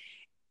 Like,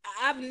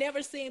 I've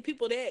never seen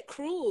people that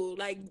cruel.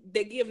 Like,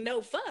 they give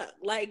no fuck.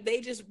 Like, they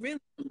just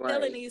really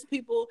telling these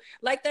people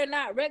like they're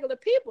not regular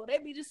people. They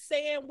be just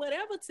saying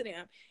whatever to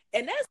them,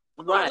 and that's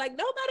hard. Like,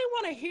 nobody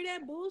want to hear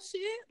that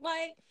bullshit.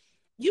 Like,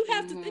 you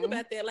have to think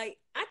about that. Like,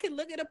 I could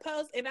look at a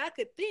post and I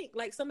could think,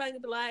 like, somebody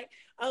could be like,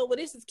 oh, well,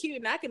 this is cute.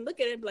 And I can look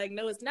at it and be like,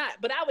 no, it's not.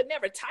 But I would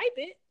never type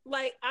it.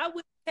 Like, I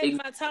would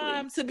take my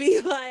time to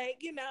be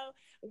like,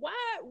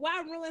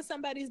 why ruin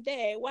somebody's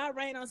day? Why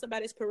rain on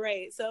somebody's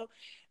parade? So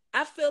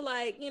I feel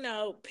like,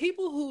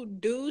 people who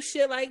do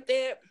shit like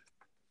that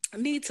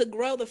need to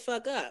grow the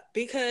fuck up,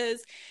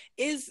 because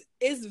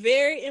it's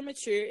very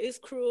immature, it's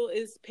cruel,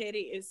 it's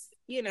petty, it's,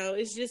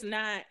 it's just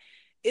not,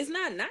 it's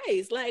not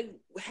nice. Like,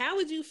 how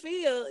would you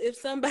feel if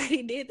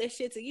somebody did that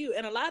shit to you?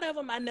 And a lot of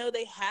them, I know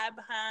they hide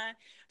behind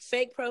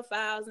fake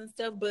profiles and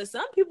stuff, but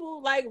some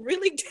people, like,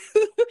 really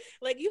do.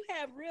 Like, you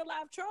have real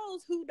life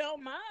trolls who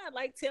don't mind,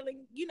 like,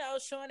 telling,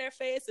 showing their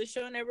face and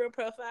showing their real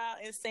profile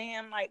and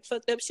saying, like,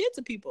 fucked up shit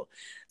to people.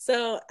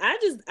 So I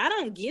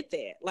don't get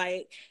that.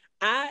 Like,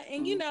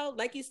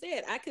 like you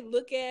said, I could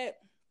look at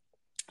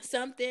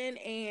something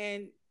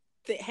and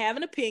have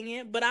an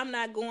opinion, but I'm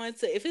not going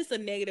to, if it's a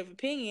negative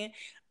opinion,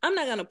 I'm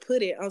not going to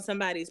put it on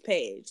somebody's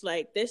page.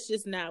 Like, that's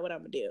just not what I'm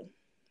going to do.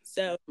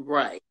 So.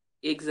 Right.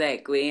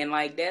 Exactly. And,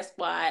 like, that's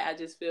why I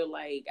just feel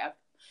like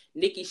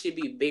Nicki should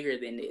be bigger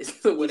than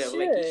this or whatever.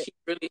 Like, she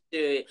really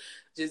should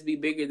just be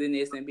bigger than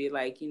this and be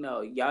like,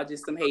 y'all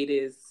just some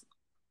haters.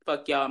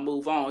 Fuck y'all,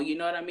 move on. You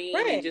know what I mean?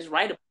 Right. And just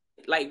write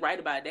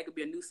about it. That could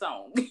be a new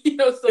song. So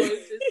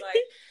it's just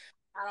like,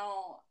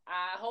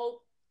 I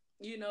hope,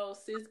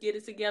 sis get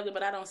it together,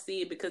 but I don't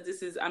see it, because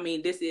this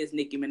is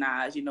Nicki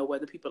Minaj,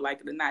 whether people like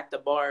it or not. The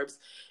Barbs,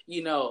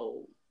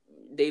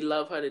 they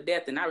love her to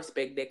death, and I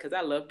respect that, because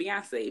I love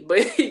Beyonce.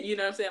 But you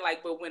know what I'm saying?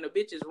 Like, but when a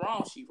bitch is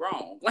wrong, she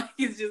wrong. Like,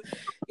 it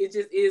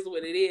just is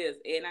what it is.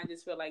 And I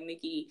just feel like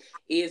Nicki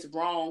is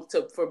wrong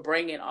for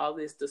bringing all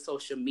this to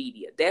social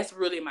media. That's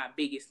really my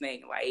biggest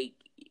thing. Like,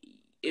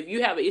 if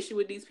you have an issue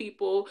with these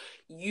people,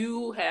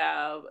 you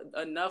have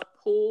enough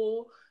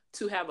pull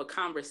to have a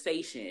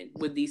conversation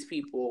with these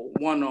people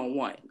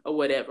one-on-one or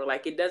whatever.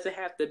 Like, it doesn't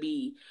have to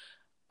be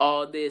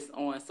all this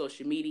on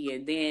social media.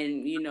 And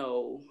then,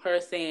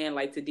 her saying,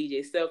 like, to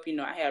DJ Self,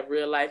 I have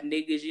real life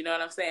niggas, you know what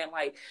I'm saying?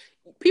 Like,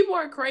 people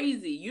are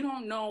crazy. You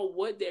don't know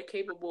what they're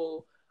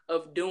capable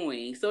of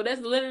doing. So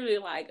that's literally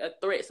like a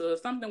threat. So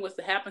if something was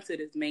to happen to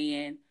this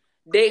man,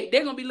 they're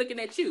going to be looking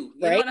at you.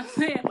 You know what I'm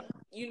saying?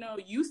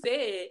 You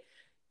said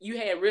you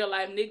had real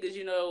life niggas,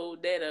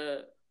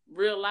 that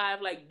real life,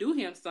 like, do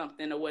him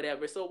something or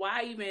whatever. So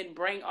why even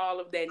bring all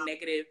of that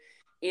negative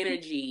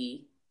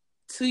energy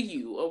to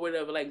you or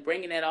whatever, like,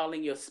 bringing that all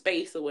in your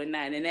space or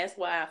whatnot? And that's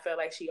why I felt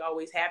like she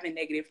always having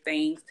negative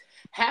things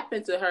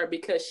happen to her,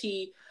 because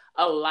she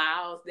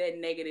allows that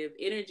negative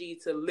energy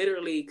to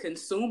literally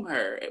consume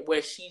her,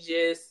 where she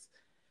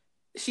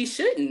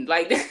shouldn't,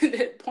 like,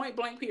 that point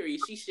blank period,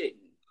 she shouldn't.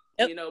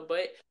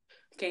 But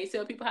can't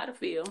tell people how to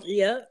feel.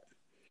 Yep.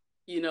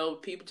 You know,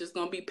 people just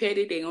gonna be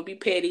petty. They're gonna be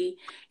petty.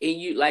 And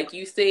you, like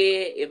you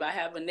said, if I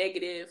have a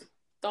negative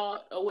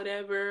thought or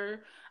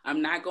whatever,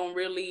 I'm not gonna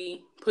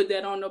really put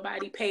that on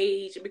nobody's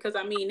page, because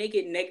I mean they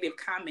get negative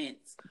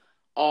comments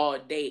all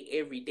day,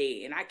 every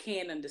day. And I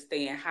can't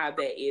understand how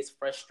that is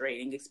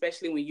frustrating,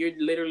 especially when you're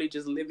literally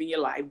just living your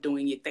life,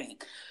 doing your thing.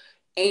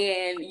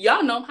 And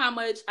y'all know how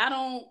much I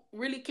don't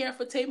really care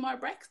for Tamar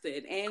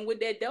Braxton. And with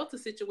that Delta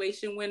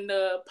situation, when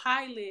the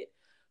pilot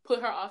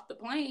put her off the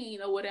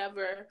plane or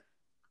whatever,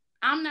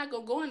 I'm not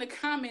gonna go in the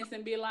comments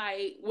and be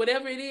like,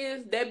 whatever it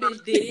is, that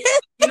bitch did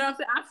it. You know what I'm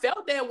saying? I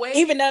felt that way,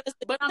 Even though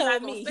but I'm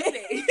not gonna say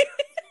that.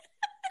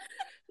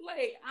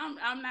 Like,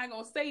 I'm not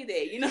gonna say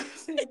that. You know what I'm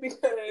saying?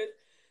 Because,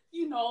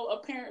 you know,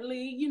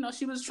 apparently, you know,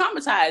 she was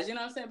traumatized. You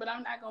know what I'm saying? But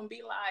I'm not gonna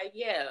be like,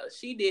 yeah,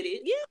 she did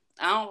it. Yeah.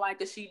 I don't like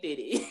that she did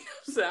it.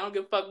 So I don't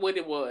give a fuck what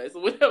it was,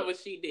 whatever,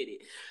 she did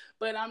it.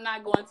 But I'm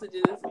not going to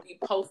just be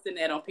posting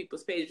that on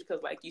people's page,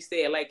 because, like you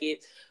said, like,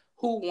 it,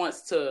 who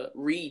wants to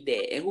read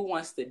that and who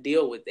wants to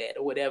deal with that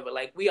or whatever.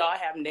 Like, we all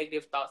have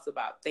negative thoughts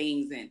about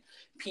things and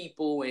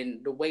people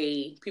and the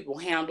way people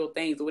handle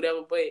things or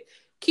whatever, but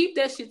keep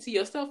that shit to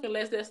yourself,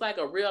 unless that's like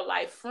a real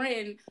life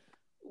friend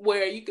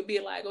where you could be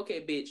like, okay,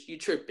 bitch, you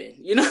tripping,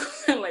 you know?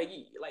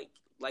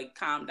 like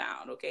calm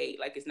down, okay?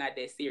 Like, it's not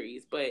that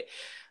serious. But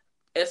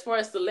as far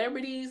as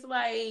celebrities,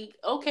 like,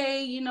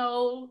 okay, you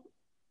know,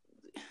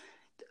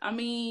 I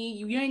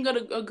mean, you ain't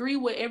gonna agree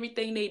with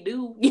everything they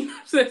do. You know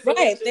what I'm saying?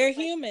 Right, they're like,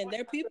 human,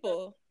 they're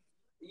people.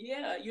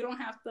 Yeah, you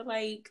don't have to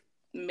like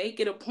make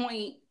it a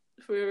point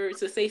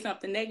to say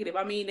something negative.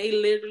 I mean, they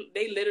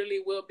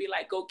literally will be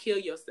like, go kill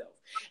yourself.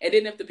 And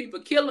then if the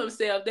people kill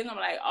themselves, then I'm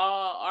like,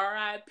 oh,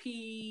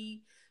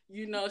 R.I.P.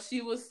 You know,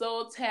 she was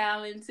so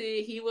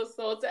talented. He was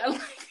so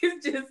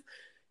talented.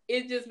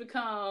 It just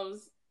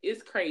becomes,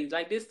 it's crazy.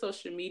 Like, this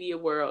social media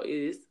world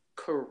is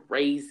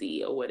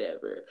crazy or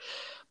whatever.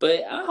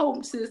 But I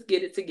hope sis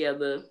get it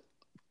together.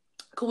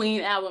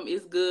 Queen album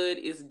is good.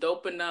 It's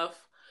dope enough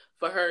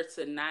for her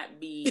to not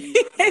be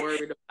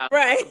worried about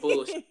right.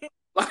 bullshit.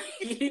 Like,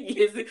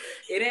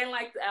 it ain't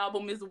like the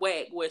album is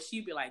whack where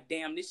she be like,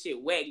 damn, this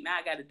shit whack. Now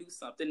I got to do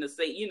something to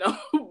say, you know.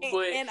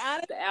 But and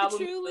honestly, the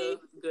album is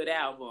a good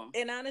album.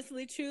 And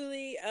honestly,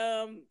 truly,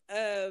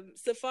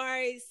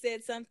 Safari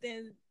said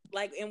something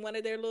like in one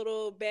of their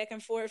little back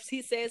and forths.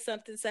 He said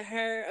something to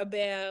her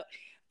about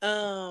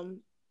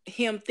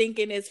him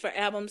thinking it's for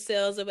album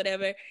sales or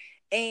whatever,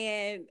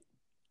 and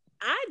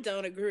I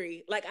don't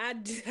agree. Like, I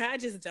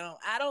just don't.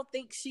 I don't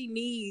think she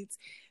needs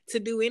to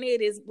do any of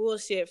this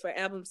bullshit for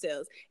album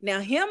sales. Now,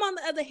 him on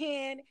the other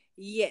hand,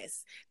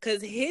 yes,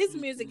 because his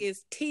music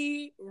is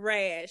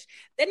T-Rash.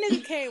 That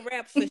nigga can't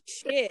rap for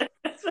shit.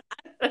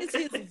 It's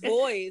his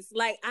voice.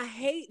 Like, I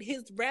hate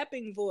his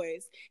rapping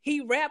voice. He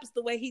raps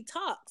the way he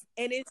talks,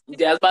 and it's.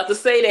 I was about to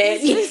say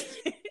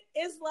that.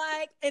 It's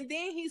like, and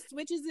then he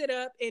switches it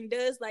up and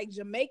does like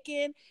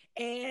Jamaican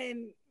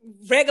and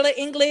regular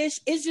English.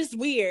 It's just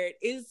weird.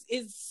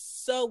 It's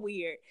so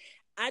weird.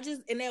 And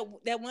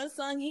that one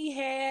song he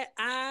had,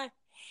 I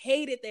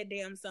hated that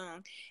damn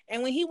song.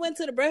 And when he went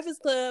to the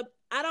Breakfast Club,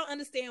 I don't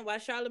understand why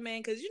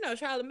Charlamagne, because you know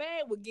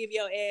Charlamagne would give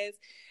your ass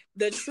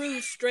the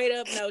truth straight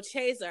up, no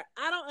chaser.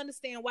 I don't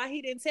understand why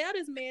he didn't tell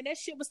this man that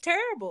shit was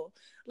terrible.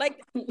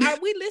 Like, are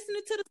we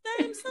listening to the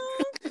same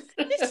song?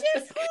 This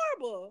shit's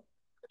horrible.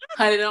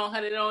 100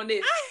 on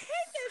this. I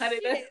hate that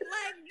shit. Like,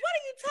 what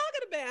are you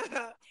talking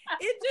about?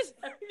 It just,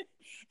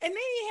 and then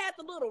he had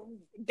the little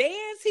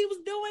dance he was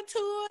doing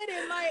to it,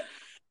 and like,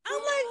 I'm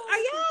like, are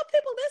y'all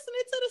people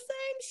listening to the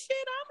same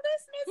shit I'm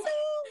listening to?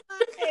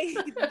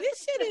 Like, this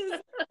shit is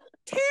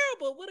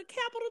terrible with a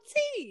capital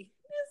T.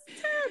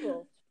 It's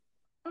terrible.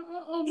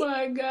 Oh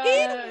my God.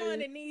 He the one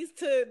that needs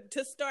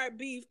to start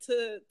beef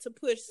to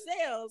push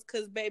sales,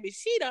 because baby,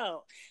 she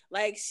don't.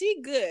 Like,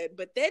 she good,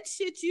 but that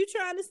shit you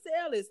trying to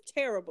sell is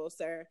terrible,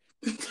 sir.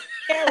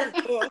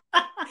 Terrible.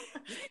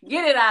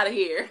 Get it out of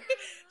here.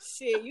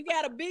 Shit, you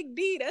got a big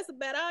D. That's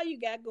about all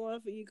you got going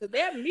for you, because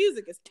that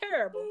music is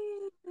terrible.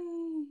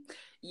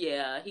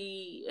 Yeah,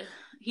 he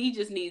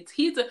just needs,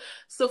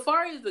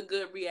 Safari is a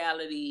good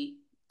reality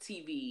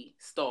TV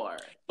star.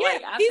 Yeah,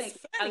 like, I think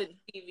reality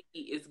TV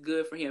is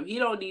good for him. He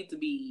don't need to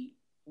be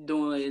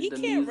doing the music.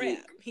 He can't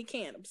rap. He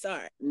can't. I'm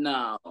sorry.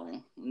 No.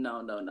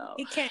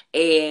 He can't.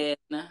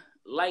 And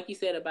like you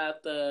said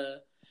about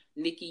the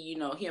Nicki, you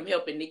know, him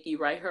helping Nicki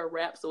write her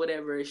raps or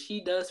whatever,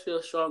 she does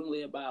feel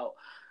strongly about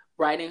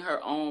writing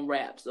her own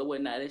raps or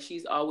whatnot. And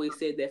she's always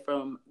said that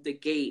from the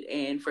gate.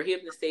 And for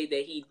him to say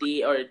that he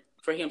did, or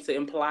for him to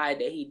imply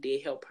that he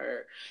did help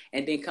her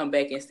and then come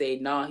back and say,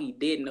 no, he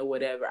didn't or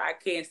whatever, I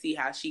can't see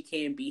how she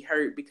can be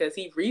hurt, because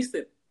he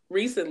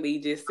recently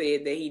just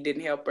said that he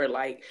didn't help her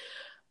like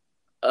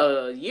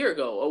a year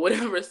ago or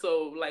whatever.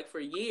 So like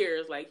for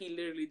years, like he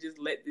literally just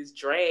let this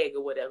drag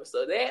or whatever.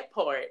 So that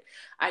part,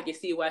 I can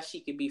see why she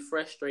could be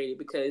frustrated,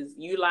 because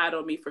you lied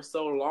on me for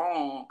so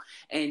long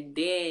and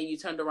then you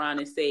turned around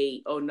and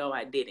say, oh no,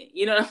 I didn't.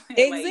 You know what I'm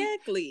saying?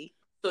 Exactly. Like,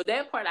 so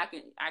that part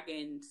I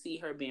can see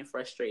her being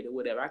frustrated,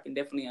 whatever. I can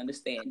definitely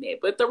understand that.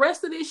 But the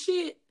rest of this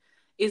shit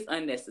it's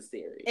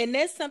unnecessary. And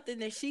that's something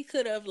that she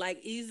could have like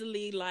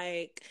easily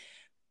like,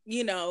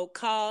 you know,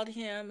 called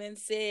him and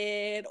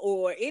said,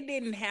 or it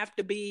didn't have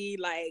to be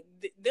like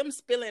them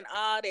spilling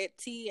all that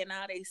tea and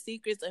all their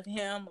secrets of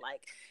him,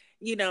 like,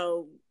 you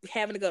know,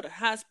 having to go to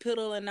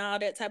hospital and all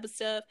that type of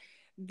stuff.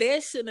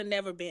 That should have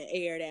never been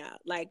aired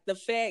out. Like the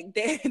fact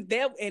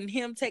that and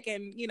him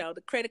taking, you know,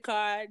 the credit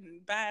card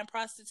and buying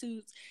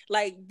prostitutes,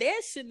 like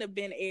that shouldn't have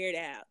been aired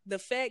out.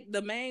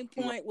 The main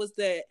point was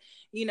that,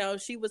 you know,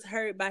 she was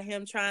hurt by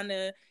him trying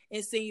to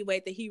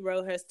insinuate that he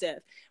wrote her stuff,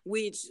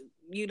 which,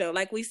 you know,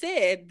 like we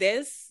said,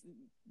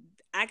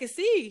 I can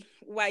see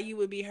why you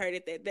would be hurt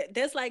at that.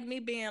 That's like me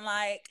being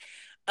like,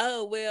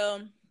 oh,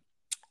 well,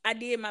 I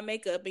did my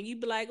makeup, and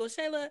you'd be like, well,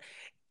 Shayla,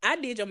 I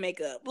did your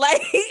makeup.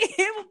 Like,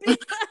 it would be like,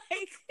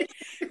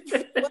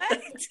 what?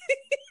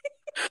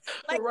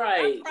 Like,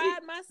 right. I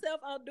pride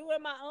myself on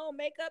doing my own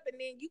makeup, and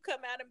then you come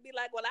out and be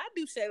like, well, I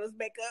do Shayla's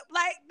makeup.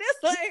 Like, this,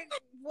 like,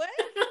 what?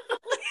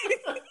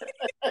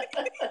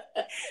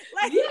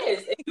 Like,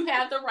 yes, you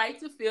have the right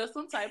to feel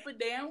some type of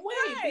damn way,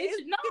 right.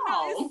 Bitch. No, you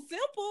know, it's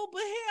simple,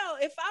 but hell,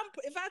 if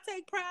I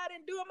take pride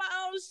in doing my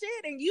own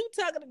shit, and you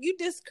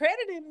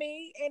discrediting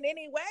me in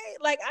any way,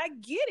 like, I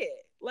get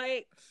it.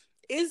 Like,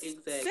 it's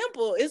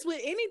simple. It's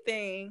with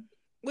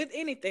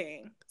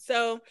anything.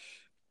 So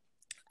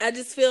I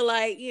just feel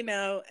like, you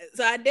know,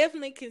 so I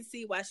definitely can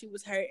see why she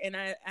was hurt, and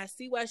I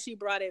see why she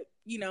brought it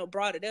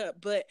up.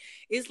 But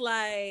it's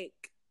like,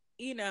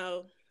 you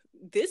know,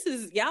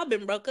 y'all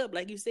been broke up,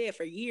 like you said,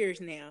 for years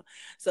now.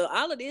 So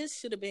all of this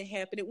should have been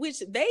happening,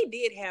 which they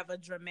did have a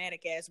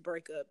dramatic ass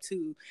breakup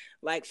too,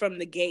 like from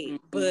the gate.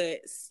 Mm-hmm.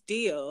 But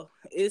still,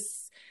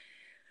 it's,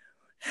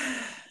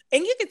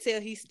 and you can tell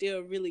he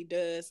still really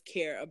does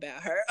care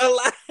about her a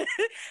lot.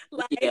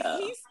 Like,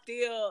 he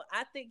still,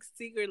 I think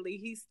secretly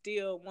he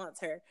still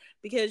wants her,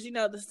 because, you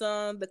know, the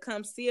song, the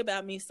Come See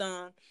About Me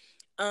song,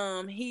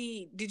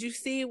 did you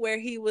see where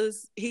he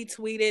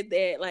tweeted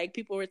that like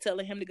people were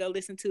telling him to go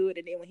listen to it,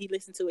 and then when he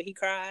listened to it, he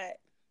cried?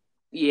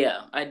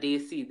 Yeah, I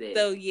did see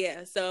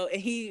that. So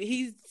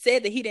he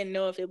said that he didn't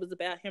know if it was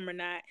about him or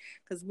not,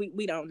 because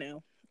we don't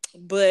know,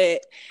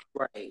 but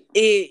right,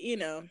 it, you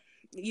know,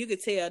 you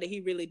could tell that he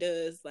really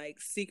does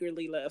like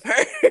secretly love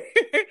her.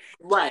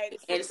 Right. Like,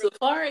 and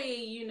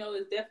Safaree, you know,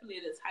 is definitely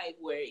the type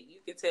where you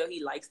can tell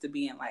he likes to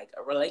be in like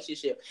a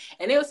relationship.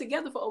 And they was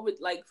together for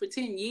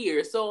 10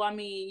 years. So I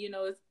mean, you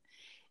know,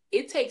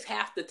 it takes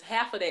half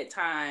of that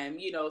time,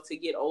 you know, to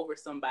get over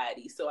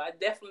somebody. So I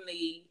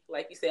definitely,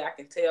 like you said, I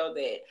can tell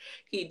that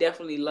he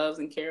definitely loves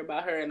and cares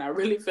about her. And I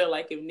really feel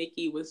like if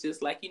Nikki was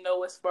just like, you know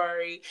what,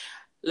 Safaree,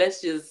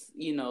 let's just,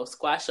 you know,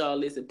 squash all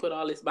this and put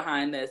all this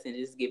behind us and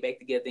just get back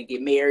together and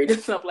get married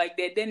and stuff like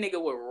that, nigga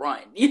would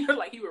run. You know,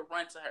 like he would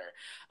run to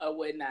her or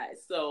whatnot.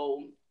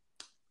 So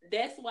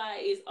that's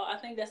why I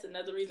think that's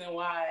another reason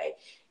why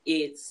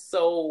it's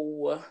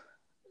so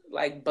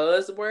like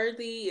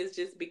buzzworthy, is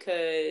just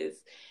because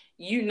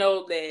you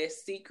know that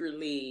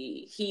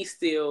secretly he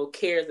still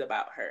cares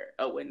about her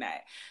or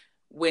whatnot.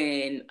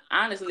 When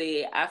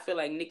honestly, I feel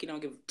like Nikki don't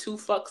give 2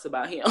 fucks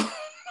about him.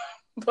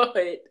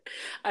 But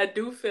I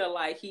do feel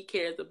like he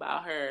cares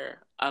about her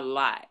a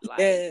lot. Like,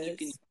 you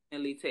can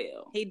definitely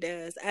tell. He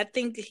does. I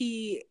think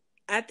he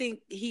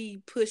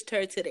pushed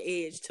her to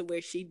the edge to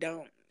where she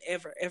don't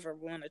ever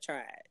want to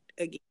try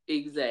it again.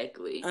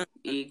 Exactly.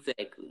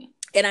 Exactly.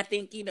 And I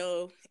think, you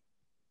know,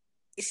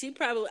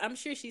 I'm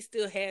sure she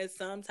still has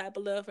some type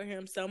of love for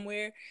him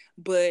somewhere,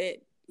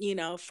 but, you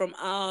know, from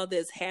all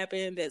that's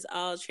happened, that's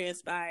all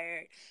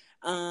transpired,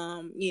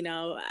 you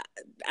know,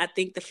 I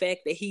think the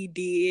fact that he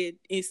did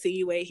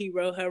insinuate he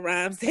wrote her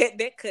rhymes,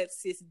 that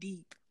cuts sis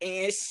deep,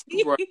 and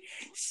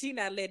she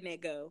not letting that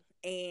go.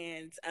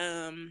 And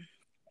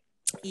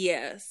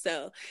yeah,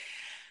 so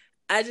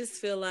I just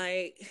feel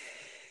like,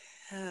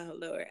 oh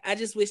Lord, I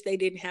just wish they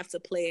didn't have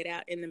to play it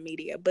out in the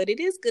media, but it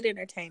is good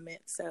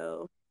entertainment.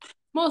 So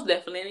most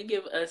definitely, and it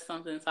give us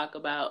something to talk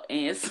about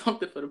and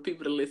something for the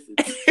people to listen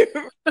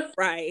to.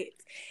 Right.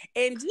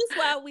 And just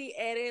while we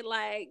at it,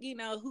 like, you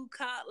know, who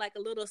caught like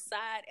a little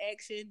side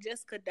action,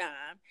 Jessica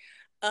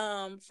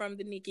Dime, from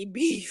the Nikki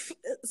beef.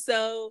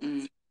 So,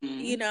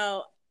 you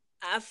know,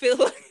 I feel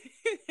like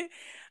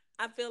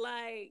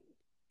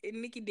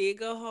Nikki did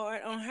go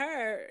hard on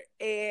her,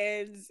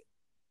 and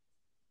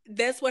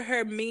that's what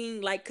her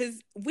mean, like,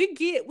 because we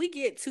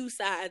get 2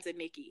 sides of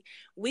Nikki.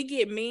 We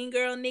get mean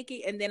girl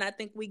Nikki, and then I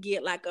think we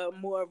get like a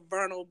more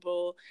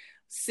vulnerable,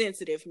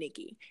 sensitive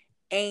Nikki.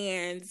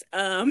 And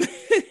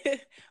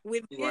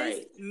with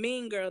this,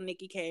 mean girl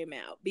Nikki came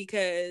out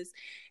because,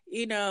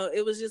 you know,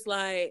 it was just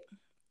like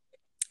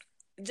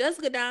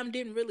Jessica Dime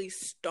didn't really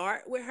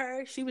start with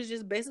her. She was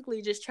just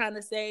basically just trying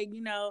to say,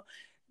 you know,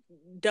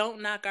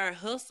 don't knock our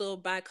hustle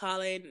by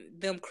calling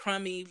them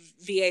crummy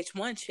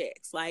VH1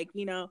 checks. Like,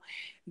 you know,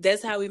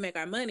 that's how we make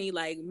our money.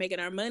 Like, making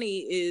our money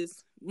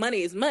is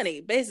money,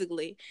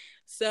 basically.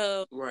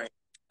 So,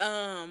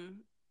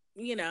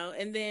 you know,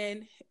 and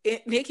then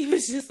Nikki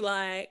was just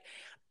like,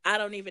 I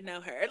don't even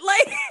know her.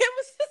 Like, it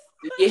was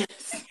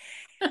just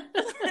like,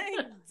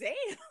 like,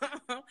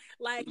 damn.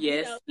 Like,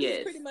 Yes, he was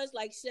yes. pretty much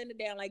like shutting it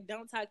down, like,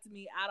 don't talk to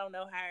me. I don't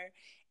know her.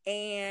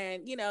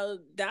 And,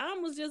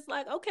 Dom was just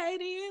like, okay,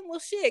 then, well,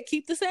 shit,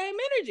 keep the same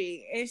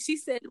energy. And she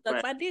said, suck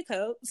Right. my dick,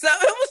 hoe. So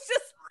it was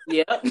just,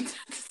 yep.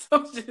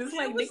 So just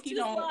like Nikki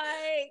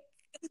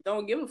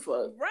don't give a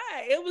fuck.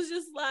 Right. It was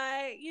just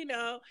like,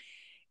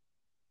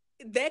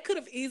 that could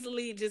have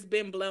easily just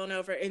been blown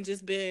over and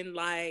just been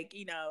like,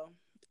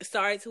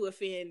 sorry to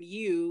offend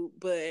you,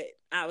 but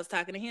I was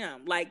talking to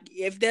him. Like,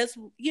 if that's,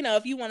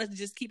 if you want to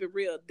just keep it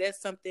real,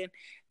 that's something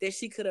that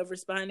she could have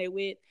responded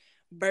with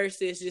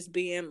versus just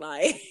being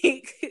like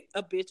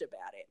a bitch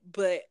about it.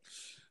 But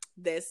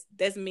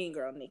that's mean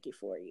girl Nikki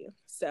for you.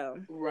 So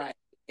right.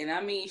 And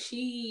I mean,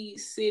 she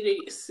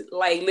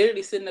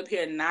literally sitting up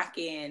here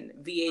knocking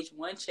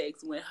VH1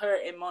 checks when her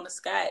and Mona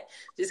Scott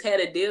just had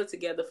a deal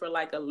together for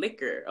like a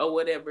liquor or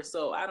whatever.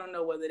 So I don't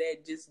know whether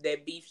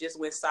that beef just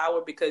went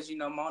sour because,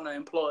 Mona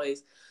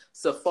employs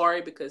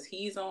Safari because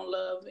he's on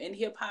Love and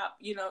Hip Hop,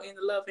 in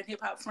the Love and Hip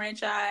Hop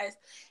franchise.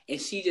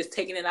 And she just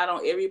taking it out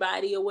on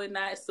everybody or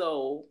whatnot.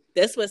 So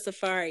that's what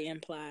Safari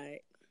implied.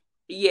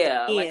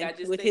 Yeah. Like I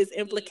just with his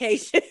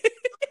implication.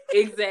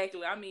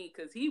 Exactly. I mean,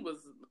 because he was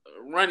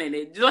running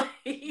it.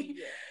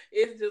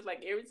 It's just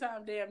like every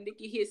time damn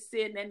Nikki hit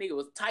send, that nigga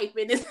was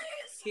typing his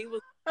ass.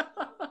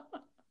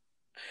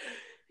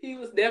 He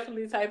was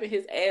definitely typing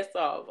his ass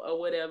off or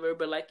whatever.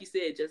 But like you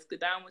said, Jessica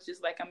Dime was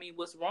just like, I mean,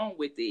 what's wrong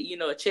with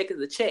it? A check is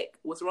a check.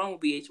 What's wrong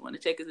with VH1? A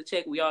check is a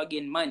check. We all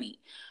getting money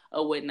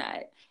or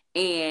whatnot.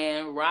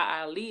 And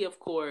Ra Ali, of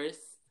course,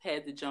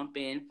 had to jump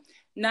in.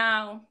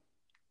 Now,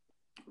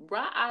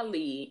 Ra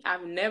Ali,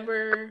 I've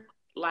never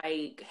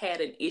had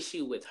an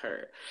issue with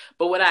her,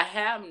 but what I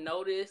have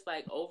noticed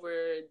over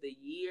the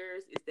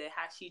years is that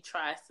how she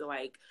tries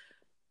to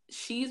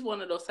she's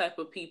one of those type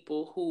of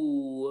people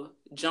who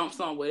jumps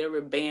on whatever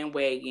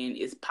bandwagon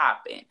is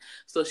popping.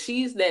 So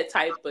she's that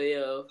type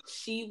of,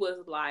 she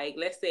was like,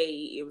 let's say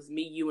it was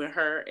me, you, and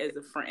her as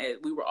a friend,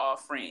 we were all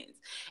friends,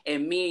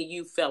 and me and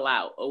you fell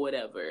out or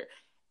whatever.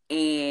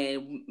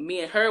 And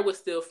me and her were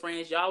still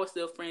friends. Y'all were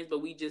still friends,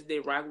 but we just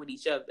didn't rock with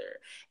each other.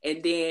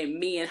 And then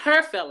me and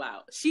her fell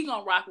out. She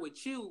gonna rock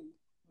with you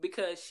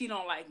because she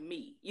don't like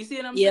me. You see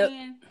what I'm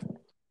saying?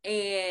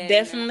 And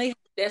definitely,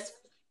 that's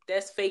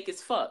fake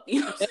as fuck.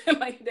 You know what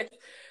I'm saying?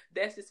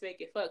 That's just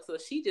fake as fuck. So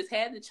she just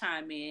had to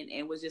chime in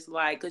and was just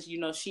like, because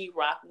she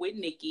rocked with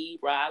Nikki.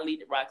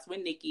 Riley rocks with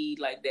Nikki.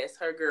 Like, that's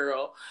her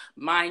girl.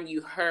 Mind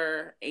you,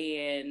 her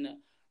and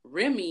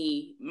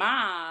Remy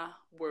Ma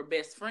were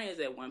best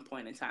friends at one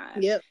point in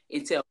time. Yep.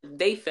 Until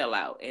they fell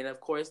out. And of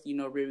course,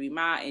 Remy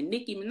Ma and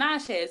Nicki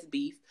Minaj has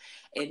beef.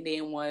 And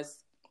then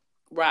once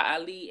Ra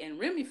Ali and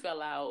Remy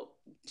fell out,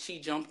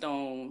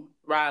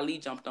 Ra Ali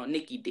jumped on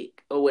Nicki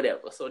dick or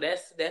whatever. So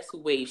that's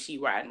who wave she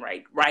riding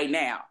right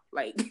now.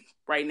 Like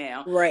right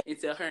now. Right.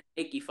 Until her and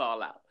Nicki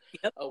fall out.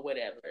 Yep. Or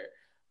whatever.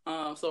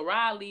 So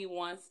Ra Ali,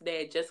 once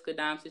that Jessica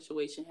Dime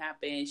situation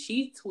happened,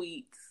 she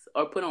tweets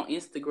or put on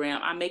Instagram,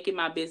 I make it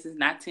my business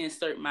not to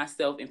insert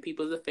myself in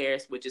people's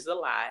affairs, which is a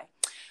lie,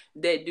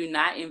 that do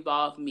not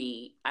involve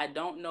me. I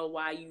don't know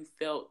why you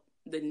felt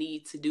the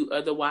need to do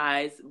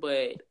otherwise,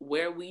 but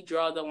where we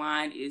draw the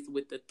line is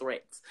with the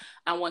threats.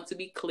 I want to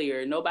be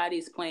clear. Nobody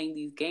is playing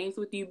these games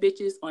with you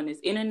bitches on this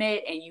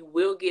internet, and you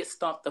will get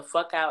stomped the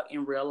fuck out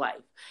in real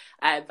life.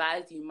 I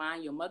advise you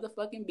mind your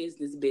motherfucking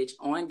business, bitch.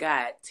 On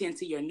God, tend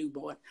to your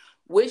newborn.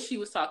 Which she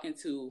was talking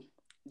to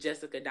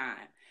Jessica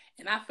Dime.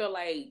 And I feel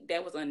like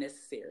that was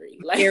unnecessary.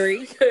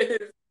 Very.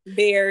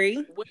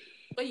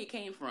 Where you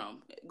came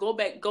from. Go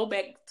back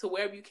to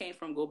wherever you came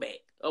from, go back.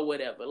 Or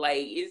whatever.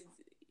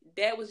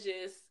 That was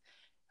just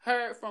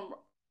her from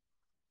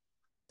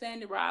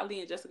Sandy Riley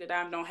and Jessica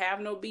Dime don't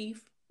have no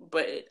beef.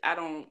 But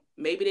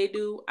maybe they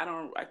do.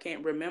 I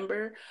can't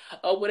remember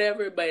or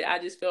whatever. But I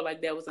just felt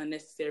like that was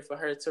unnecessary for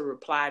her to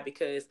reply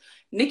because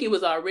Nikki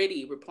was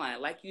already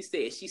replying. Like you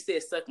said, she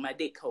said, suck my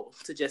dick hole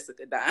to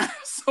Jessica Dime.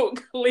 So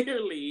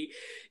clearly,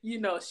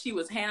 she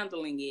was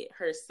handling it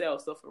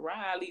herself. So for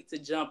Riley to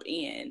jump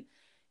in,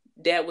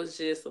 that was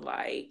just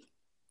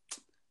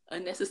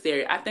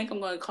unnecessary. I think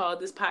I'm going to call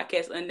this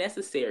podcast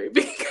unnecessary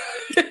because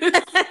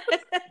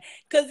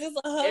there's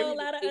a whole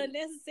lot of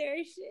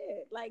unnecessary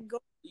shit.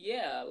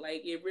 Yeah,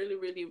 it really,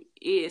 really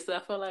is. So I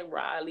feel like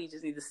Riley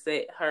just needs to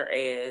set her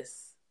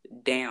ass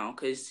down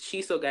because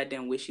she's so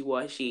goddamn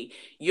wishy-washy.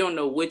 You don't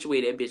know which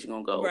way that bitch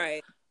gonna go.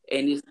 Right.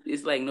 And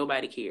it's like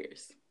nobody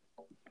cares.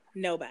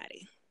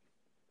 Nobody.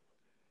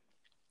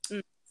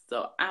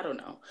 So I don't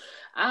know.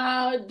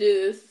 I'll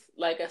just,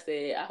 like I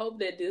said, I hope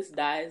that this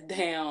dies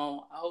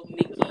down. I hope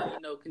Nikki,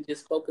 can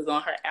just focus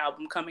on her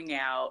album coming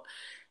out,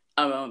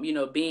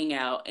 being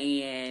out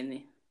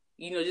and,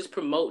 just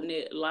promoting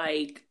it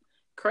like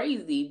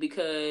crazy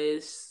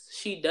because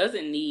she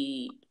doesn't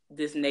need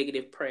this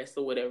negative press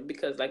or whatever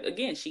because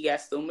again she got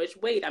so much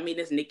weight. I mean,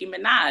 it's Nicki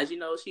Minaj,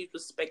 she's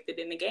respected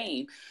in the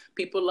game.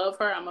 People love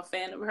her. I'm a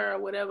fan of her or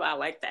whatever. I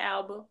like the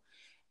album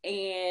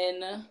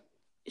and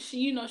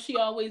she she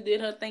always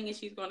did her thing and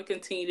she's going to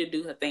continue to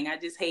do her thing. I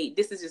just hate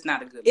this is just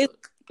not a good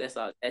look. That's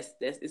all. That's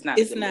it's not.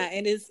 It's not, look.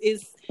 And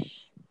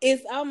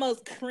it's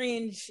almost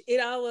cringe.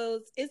 It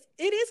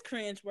is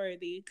cringe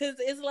worthy because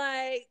it's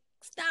like,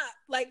 stop.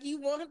 Like, you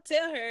want to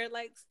tell her,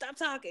 like, stop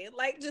talking.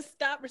 Like, just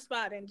stop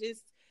responding.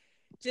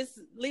 Just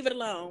leave it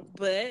alone.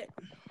 But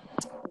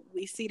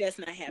we see that's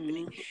not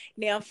happening.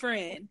 Now,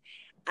 friend,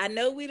 I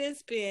know we didn't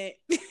spend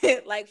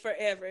like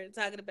forever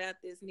talking about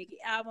this Nicki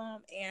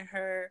album and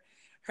her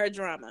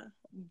drama,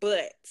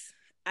 but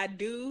I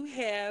do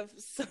have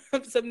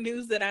some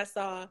news that I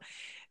saw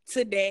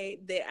today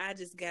that I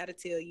just gotta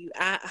tell you.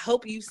 I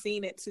hope you've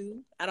seen it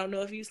too. I don't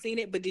know if you've seen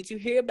it, but did you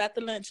hear about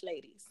the lunch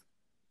ladies?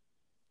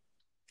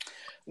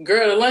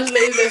 Girl, the lunch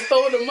ladies that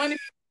stole the money.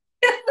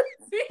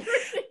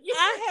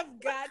 I have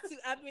got to.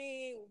 I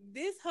mean,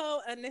 this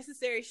whole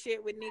unnecessary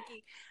shit with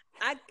Nicki,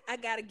 I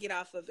gotta get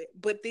off of it.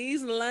 But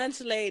these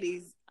lunch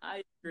ladies,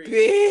 I agree.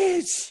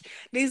 Bitch,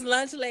 these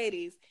lunch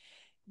ladies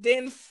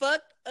then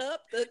fucked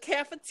up the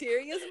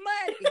cafeteria's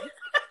money.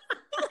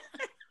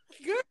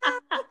 Girl,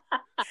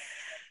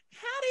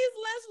 how these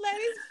lunch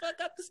ladies fuck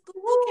up the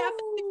school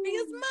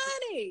cafeteria's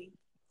money?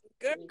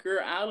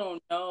 Girl, I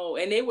don't know.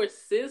 And they were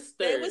sisters.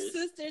 They were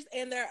sisters,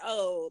 and they're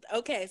old.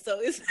 Okay, so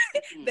it's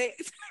they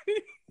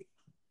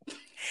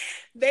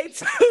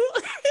too.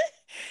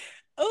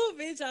 Oh,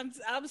 bitch,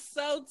 I'm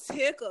so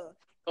tickled.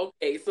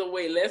 Okay, so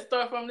wait, let's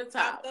start from the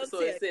top.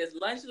 So it says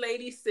lunch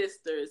lady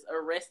sisters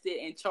arrested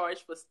and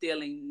charged for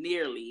stealing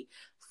nearly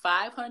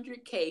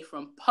 $500K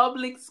from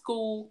public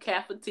school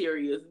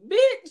cafeterias.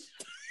 Bitch.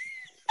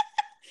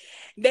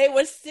 They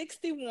were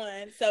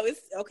 61. So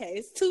it's okay,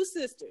 it's two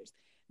sisters.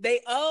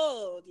 They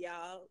old,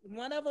 y'all.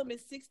 One of them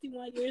is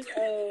 61 years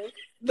old.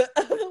 The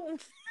other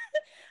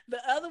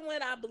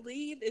one, I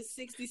believe, is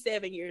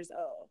 67 years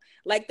old.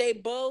 Like, they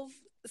both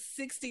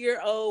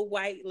 60-year-old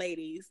white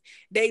ladies.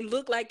 They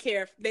look like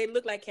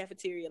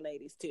cafeteria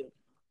ladies too.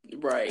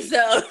 Right.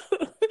 So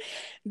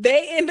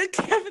they in the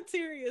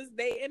cafeterias,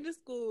 they in the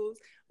schools.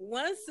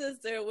 One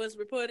sister was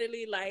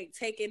reportedly like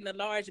taking the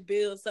large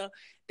bills. So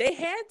they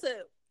had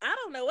to, I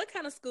don't know what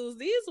kind of schools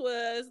these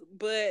was,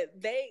 but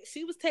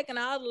she was taking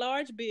all the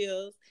large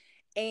bills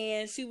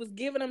and she was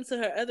giving them to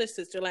her other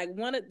sister. Like,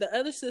 the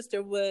other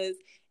sister was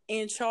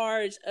in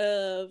charge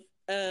of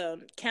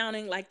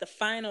counting like the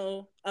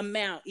final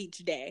amount each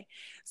day.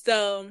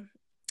 So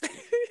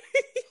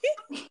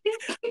this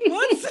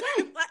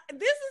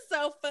is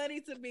so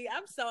funny to me.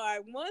 I'm sorry.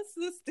 One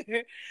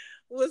sister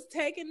was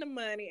taking the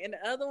money and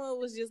the other one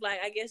was just like,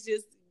 I guess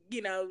just,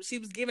 she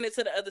was giving it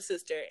to the other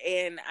sister.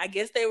 And I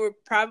guess they were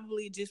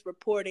probably just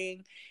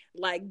reporting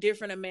like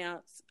different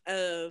amounts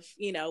of,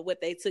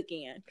 what they took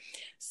in.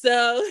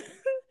 So,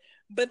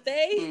 but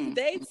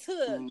they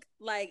took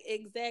like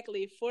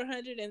exactly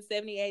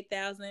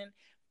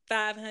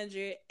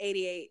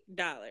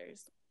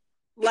 $478,588.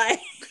 Like,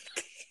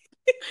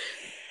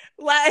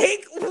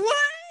 like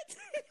what?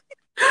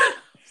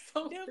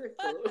 So they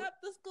fucked up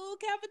the school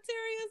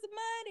cafeteria's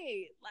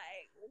money.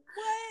 Like,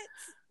 what?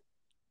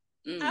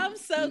 I'm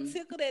so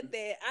tickled at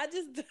that. I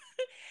just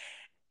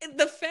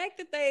the fact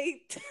that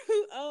they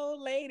two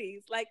old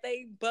ladies, like,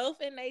 they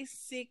both in their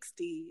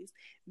 60s,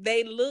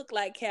 they look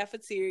like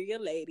cafeteria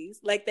ladies.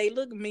 Like, they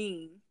look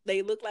mean.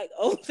 They look like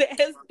old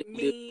ass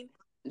mean.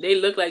 They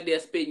look like they're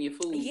spitting your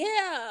food.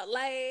 Yeah,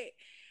 like,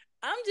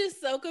 I'm just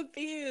so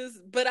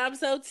confused, but I'm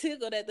so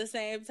tickled at the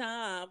same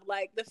time.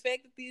 Like, the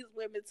fact that these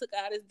women took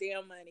all this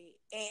damn money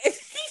and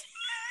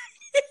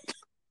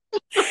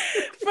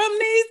from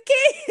these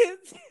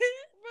kids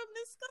from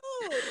the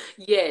school.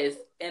 Yes,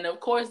 and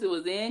of course it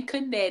was in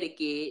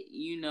Connecticut.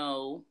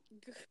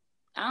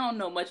 I don't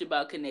know much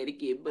about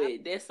Connecticut,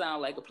 but that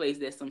sounds like a place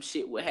that some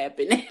shit would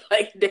happen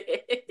like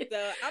that.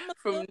 So I'm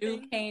from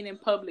New Canaan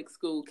Public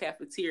School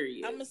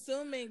cafeteria. I'm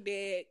assuming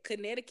that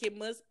Connecticut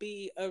must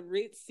be a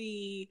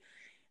ritzy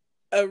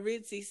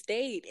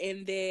state,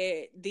 and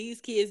that these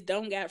kids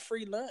don't got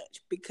free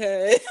lunch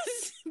because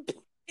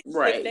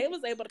right. If they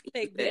was able to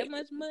take that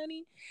much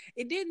money,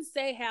 it didn't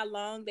say how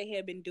long they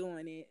had been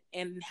doing it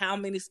and how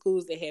many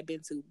schools they had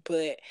been to,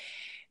 but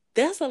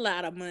that's a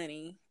lot of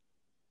money.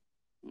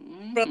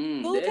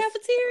 From school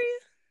cafeteria?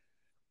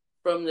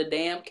 From the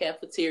damn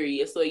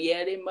cafeteria. So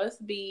yeah, they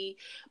must be,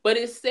 but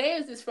it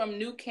says it's from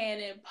New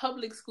Canaan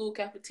Public School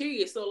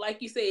cafeteria. So like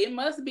you say, it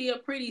must be a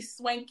pretty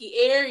swanky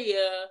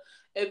area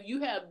if you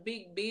have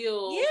big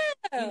bills,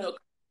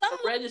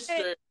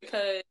 registered,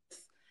 because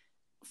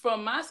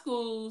from my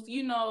schools,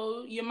 your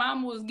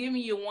mama was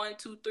giving you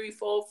 $1, $2, $3,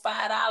 $4,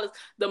 $5.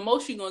 The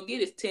most you're gonna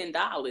get is $10.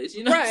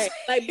 Right?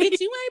 Like, bitch,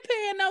 you ain't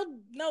paying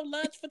no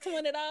lunch for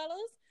 $20.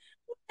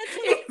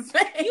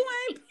 Exactly.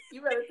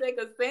 You better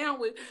take a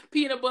sandwich,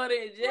 peanut butter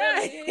and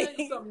jelly,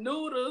 right. Some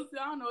noodles.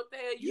 I don't know what the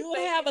hell you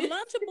have a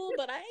Lunchable,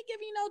 but I ain't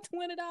giving you no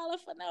 $20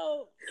 for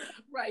no.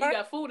 Right, you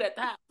got food at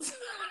the house.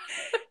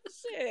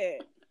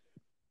 Shit,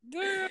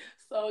 girl.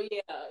 So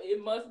yeah,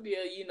 it must be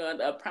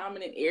a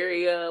prominent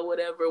area,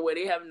 whatever, where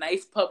they have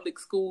nice public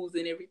schools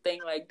and everything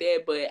like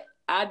that. But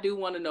I do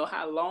want to know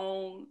how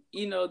long,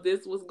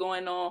 this was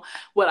going on.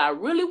 What I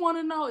really want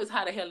to know is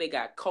how the hell they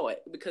got caught,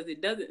 because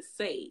it doesn't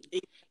say,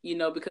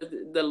 because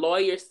the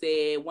lawyer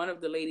said, one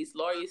of the lady's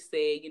lawyers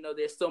said,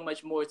 there's so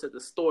much more to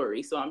the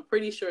story. So I'm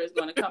pretty sure it's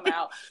going to come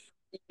out,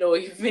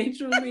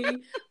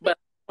 eventually. But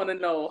I want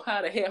to know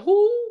how the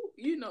hell,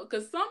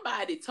 because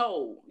somebody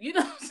told,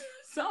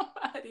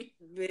 somebody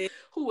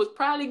who was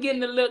probably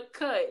getting a little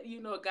cut,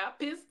 got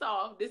pissed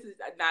off. This,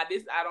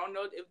 I don't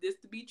know if this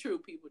to be true,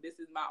 people. This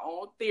is my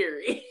own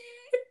theory.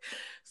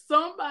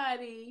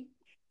 Somebody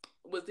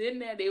was in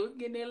there, they was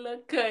getting their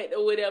little cut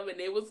or whatever,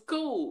 and it was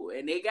cool.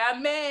 And they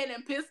got mad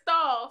and pissed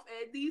off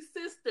at these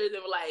sisters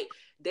and were like,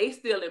 they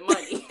stealing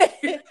money.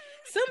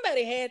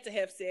 Somebody had to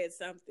have said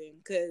something,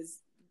 because,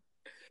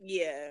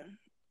 yeah.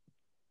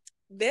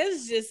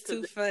 That's just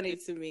too funny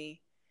to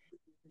me.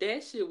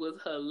 That shit was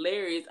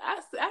hilarious.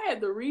 I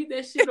had to read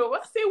that shit over.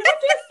 I said,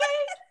 what they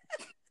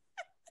say?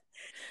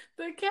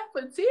 The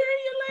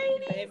cafeteria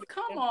lady?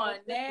 Come on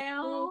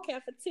now.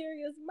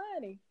 Cafeteria's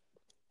money.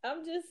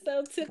 I'm just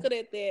so tickled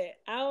at that.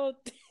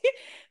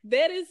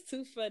 That is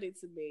too funny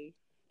to me.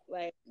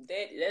 Like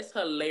that's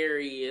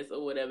hilarious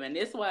or whatever. And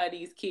that's why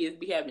these kids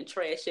be having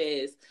trash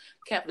ass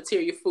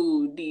cafeteria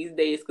food these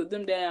days, because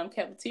them damn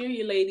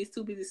cafeteria ladies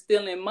too busy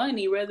stealing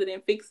money rather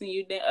than fixing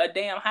you a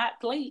damn hot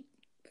plate.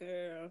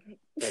 Girl.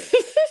 The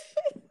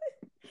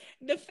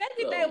fact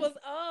that they was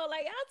old,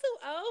 like, y'all too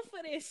old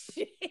for this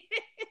shit.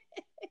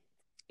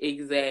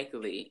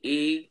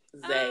 Exactly.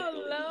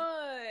 Oh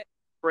Lord.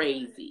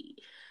 Crazy.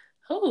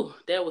 Oh,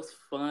 that was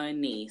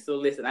funny. So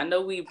listen, I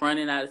know we're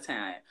running out of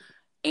time.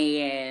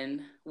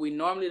 And we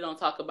normally don't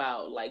talk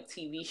about like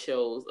TV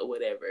shows or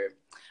whatever,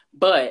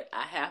 but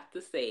I have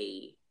to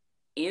say,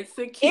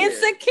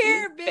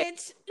 Insecure,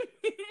 bitch.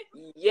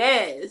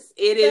 Yes,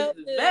 it is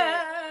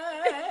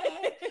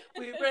back.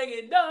 We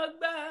bringing Doug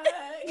back.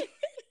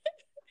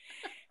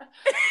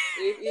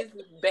 It is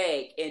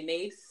back, and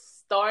they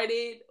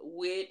started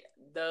with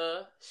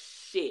the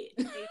shit.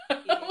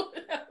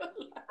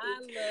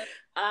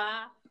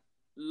 I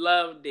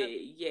loved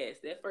it. Yes,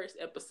 that first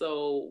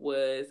episode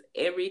was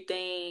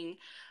everything.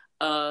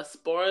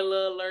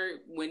 Spoiler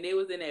alert, when they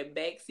was in that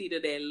backseat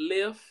of that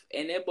lift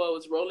and that boy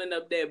was rolling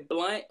up that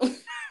blunt.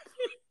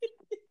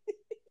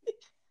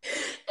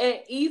 And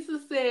Issa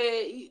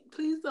said,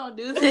 please don't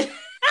do that.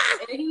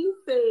 And he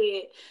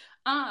said,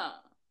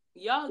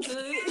 y'all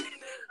good?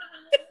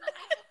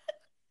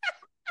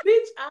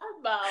 Bitch, I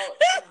about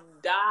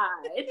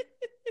died.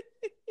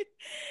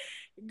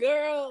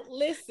 Girl,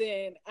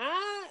 listen,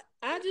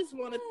 I just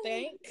want to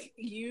thank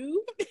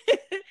you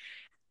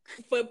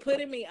for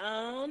putting me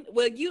on.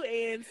 Well, you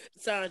and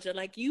Sandra,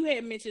 like, you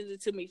had mentioned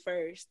it to me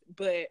first,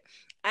 but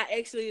I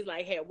actually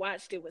like had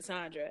watched it with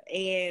Sandra,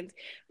 and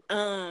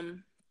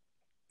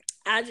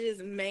I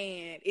just,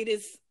 man, it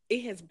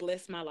has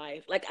blessed my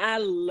life. Like, I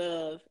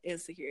love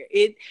Insecure.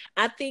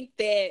 I think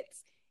that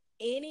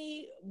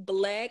any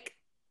Black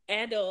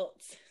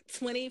adults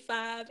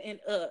 25 and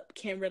up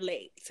can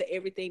relate to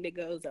everything that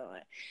goes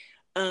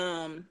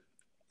on.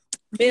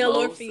 Male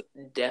or female,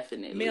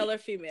 definitely. Male or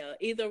female,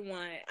 either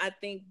one. I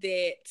think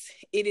that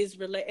it is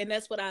and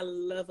that's what I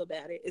love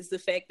about it, is the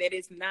fact that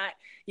it's not,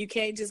 you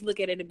can't just look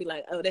at it and be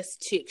like, oh, that's a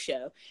chick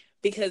show,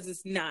 because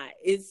it's not.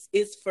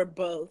 It's for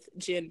both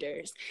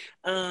genders,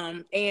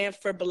 and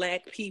for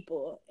Black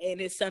people, and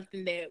it's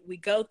something that we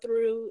go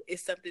through.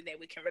 It's something that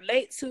we can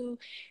relate to.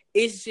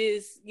 It's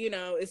just,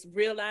 it's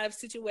real life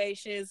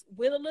situations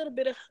with a little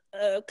bit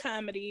of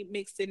comedy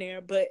mixed in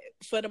there, but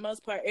for the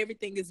most part,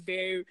 everything is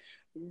very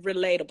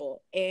relatable,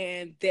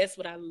 and that's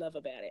what I love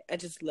about it. I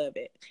just love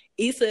it.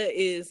 Issa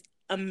is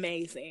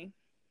amazing.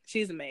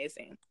 She's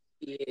amazing.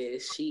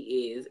 Yes,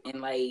 she is. And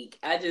like,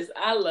 I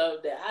love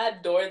that. I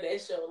adore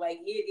that show. Like,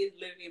 it is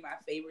literally my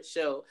favorite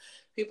show.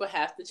 People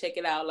have to check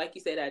it out. Like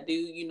you said, I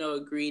do,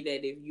 agree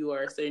that if you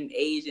are a certain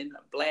age and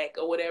Black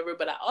or whatever,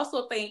 but I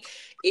also think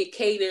it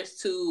caters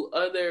to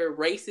other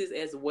races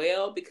as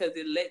well, because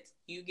it lets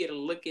you get a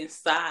look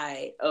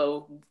inside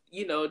of,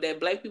 that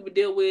Black people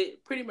deal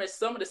with pretty much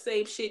some of the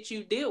same shit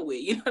you deal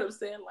with. You know what I'm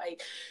saying? Like,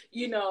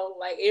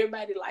 like,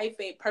 everybody's life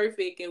ain't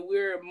perfect, and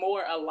we're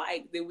more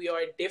alike than we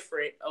are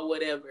different or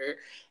whatever.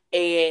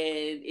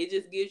 And it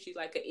just gives you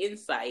like an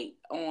insight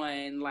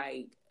on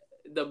like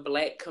the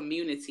Black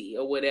community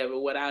or whatever,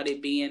 without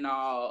it being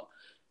all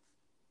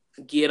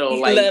ghetto,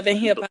 like love and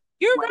hip hop.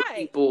 You're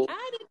right. People,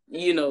 I didn't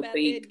think about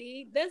that,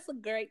 D. That's a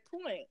great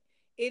point.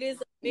 It is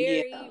a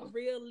very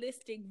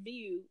realistic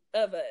view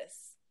of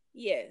us.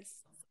 Yes.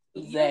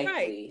 Exactly.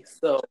 Right.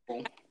 So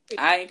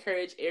I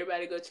encourage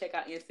everybody to go check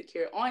out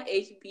Insecure on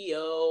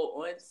HBO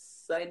on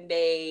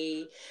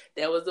Sunday.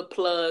 That was a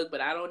plug,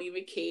 but I don't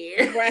even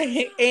care.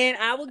 Right. And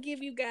I will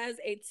give you guys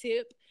a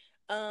tip.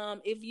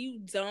 If you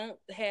don't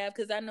have,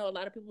 because I know a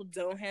lot of people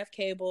don't have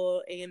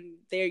cable and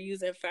they're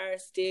using Fire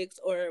Sticks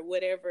or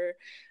whatever.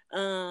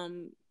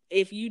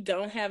 If you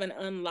don't have an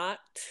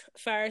unlocked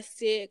Fire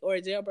Stick or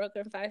a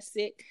jailbroken Fire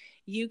Stick,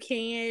 you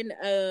can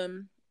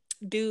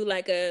do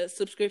like a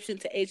subscription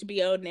to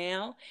HBO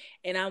now,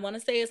 and I want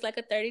to say it's like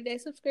a 30-day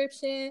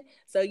subscription,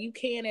 so you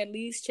can at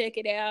least check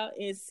it out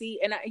and see.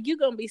 And you're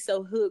gonna be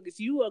so hooked because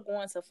you are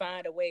going to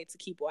find a way to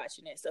keep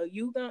watching it. So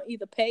you gonna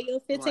either pay your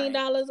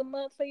 $15 a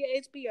month for your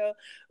HBO,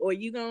 or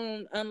you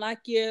gonna unlock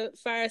your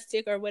Fire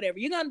Stick or whatever.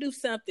 You're gonna do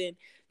something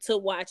to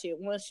watch it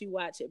once you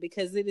watch it,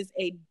 because it is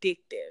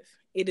addictive.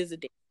 It is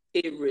addictive.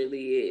 It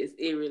really is.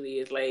 It really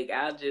is. Like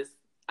I just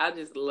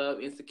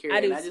love Insecure,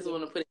 and I just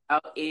want to put it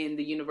out in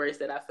the universe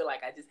that I feel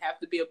like I just have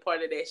to be a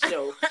part of that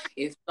show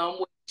in some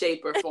way,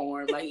 shape, or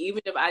form. Like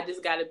even if I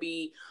just got to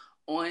be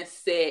on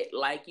set,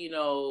 like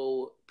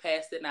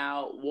passing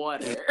out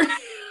water.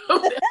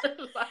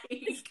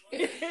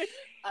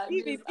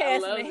 You be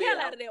passing the hell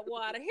out of that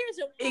water. Here's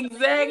your water.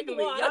 Exactly.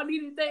 Water. Y'all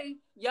need anything?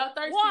 Y'all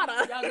thirsty? Water.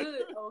 Y'all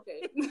good?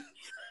 Okay.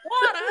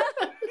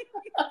 Water.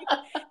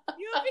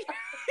 You'll be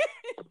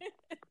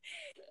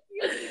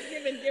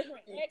giving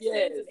different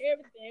accents and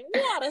everything.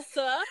 Water,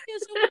 sir.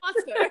 Here's your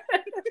water.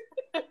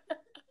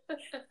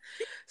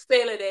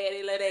 Stay, little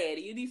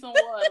daddy. You need some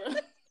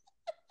water.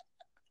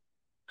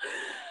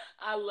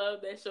 I love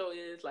that show.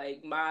 Is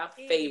like my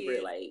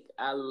favorite. Like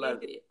I love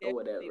it or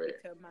whatever.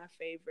 Become my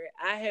favorite.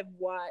 I have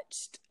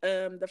watched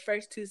the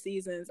first 2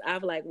 seasons.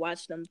 I've like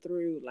watched them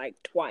through like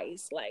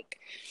twice. Like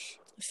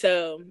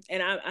so,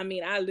 and I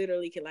mean I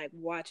literally can like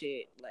watch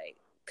it like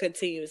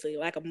continuously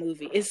like a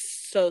movie. It's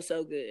so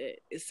good.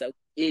 It's so.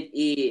 It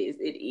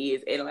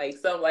is, and like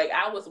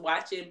I was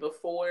watching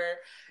before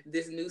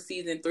this new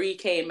season 3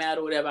 came out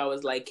or whatever. I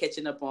was like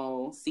catching up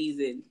on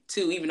season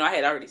 2, even though I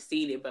had already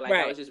seen it, but like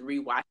I was just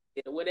rewatching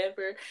it or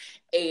whatever.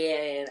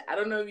 And I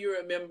don't know if you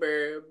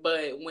remember,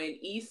 but when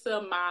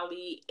Issa,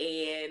 Molly,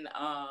 and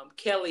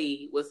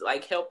Kelly was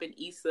like helping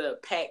Issa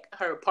pack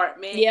her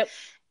apartment. Yep.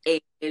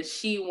 And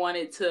she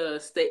wanted to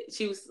stay.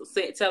 She was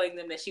telling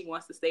them that she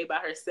wants to stay by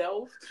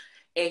herself,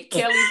 and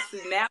Kelly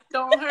snapped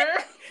on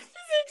her.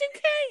 You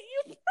can't.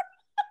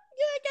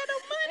 You ain't got no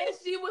money. And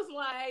she was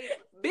like,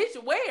 "Bitch,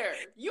 where?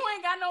 You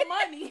ain't got no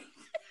money."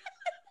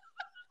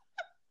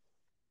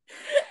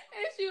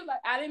 And she was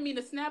like, "I didn't mean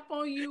to snap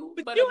on you,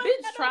 but a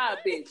bitch tried,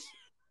 bitch."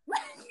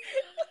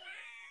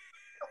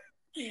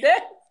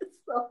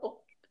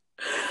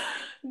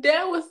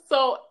 That was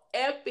so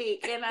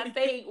epic. And I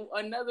think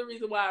another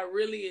reason why I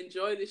really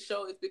enjoy the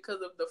show is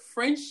because of the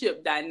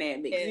friendship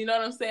dynamics. You know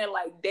what I'm saying?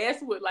 Like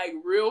that's what like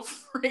real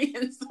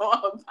friends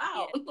are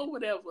about or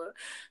whatever.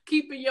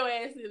 Keeping your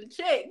ass in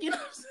check. You know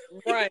what I'm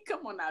saying? Right.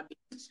 Come on now,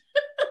 bitch.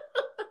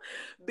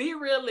 Be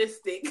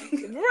realistic.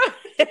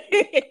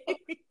 Right.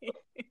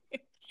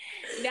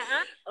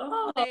 Now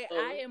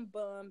I am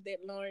bummed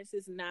that Lawrence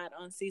is not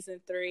on season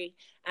 3.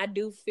 I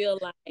do feel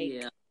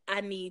like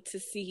I need to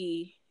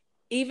see,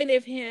 even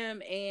if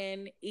him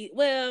and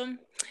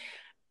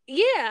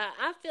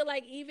I feel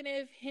like even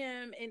if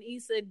him and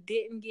Issa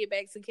didn't get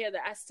back together,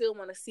 I still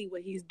want to see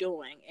what he's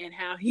doing and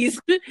how he's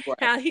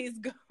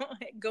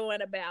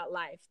going about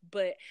life.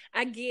 But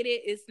I get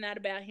it; it's not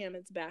about him;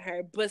 it's about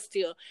her. But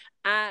still,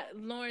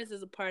 Lawrence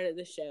is a part of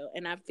the show,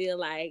 and I feel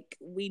like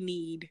we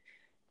need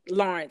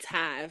Lawrence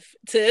Hive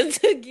to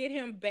get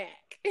him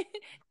back.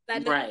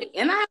 Right.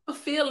 And I have a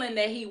feeling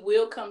that he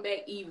will come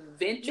back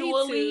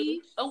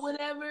eventually or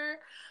whatever.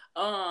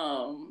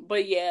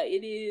 But yeah,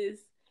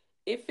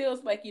 it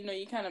feels like,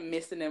 you're kind of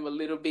missing him a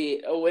little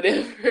bit or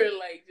whatever.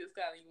 Like just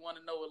kind of you want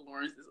to know what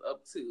Lawrence is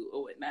up to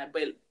or whatnot.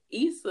 But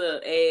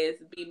Issa, as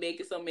be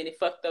making so many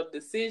fucked up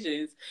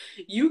decisions,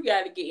 you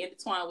got to get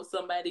intertwined with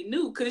somebody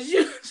new because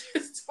you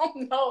just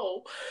don't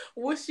know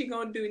what she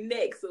gonna do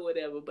next or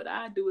whatever. But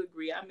I do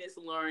agree, I miss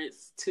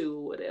Lawrence too,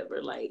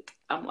 whatever. Like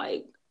I'm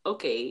like,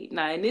 okay,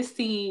 now in this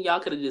scene, y'all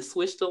could have just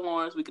switched to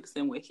Lawrence. We could have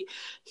seen what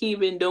he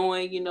been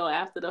doing,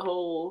 after the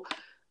whole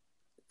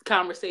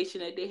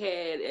conversation that they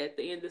had at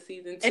the end of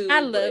season 2. And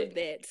I love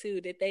that too,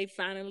 that they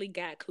finally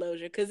got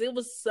closure, because it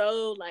was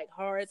so like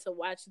hard to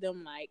watch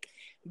them like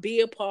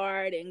be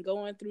apart and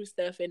going through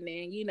stuff. And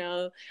then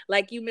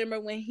like you remember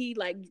when he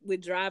like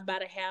would drive by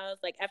the house,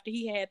 like after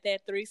he had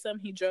that threesome,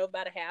 he drove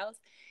by the house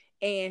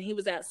and he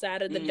was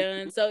outside of the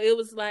Dunn. So it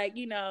was like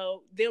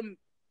them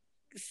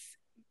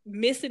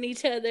missing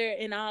each other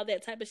and all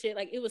that type of shit.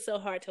 Like it was so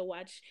hard to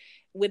watch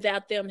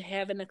without them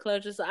having a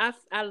closure. So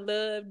I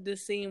loved the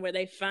scene where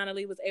they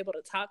finally was able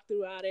to talk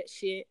through all that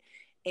shit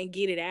and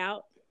get it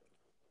out.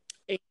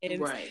 And,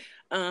 right.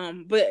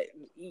 But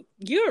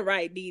you're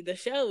right, Dee. The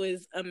show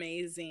is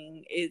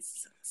amazing.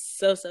 It's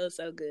so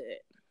good.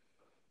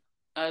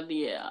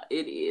 Yeah,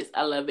 it is.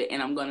 I love it,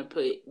 and I'm gonna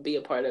be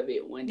a part of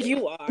it one day.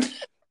 You are.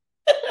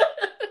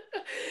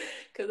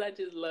 Cause I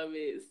just love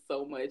it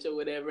so much or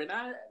whatever. And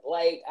I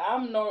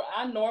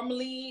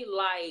normally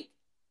like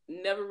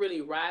never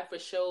really ride for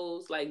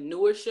shows, like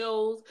newer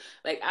shows.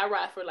 Like I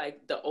ride for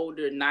like the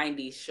older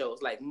 90s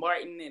shows, like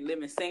Martin and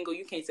Living Single.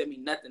 You can't tell me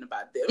nothing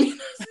about them. You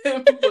know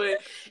what I'm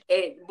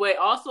saying? But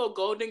also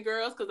Golden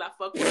Girls, because I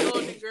fuck with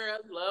Golden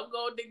Girls, love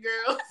Golden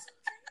Girls.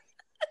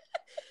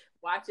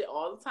 watch it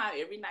all the time,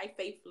 every night,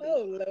 faithfully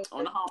on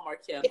Lord. the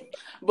Hallmark Channel.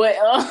 But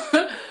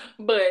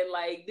but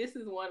like this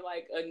is one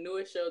like a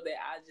newer show that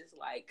I just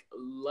like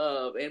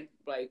love, and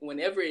like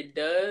whenever it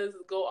does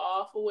go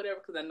off or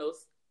whatever, because I know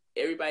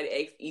everybody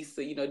asks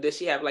Issa, you know, does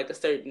she have like a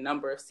certain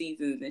number of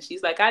seasons? And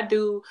she's like, I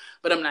do,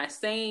 but I'm not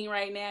saying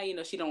right now. You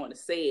know, she don't want to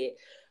say it.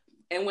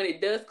 And when it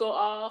does go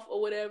off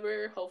or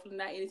whatever, hopefully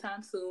not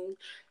anytime soon,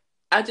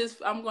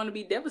 I'm going to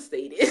be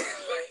devastated.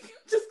 Like, I'm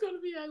just going to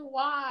be like,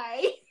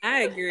 why?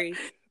 I agree.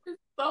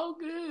 It's so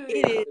good.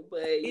 It is.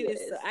 But It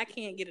yes. is. So, I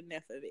can't get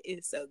enough of it.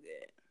 It's so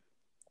good.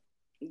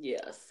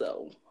 Yeah.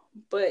 So,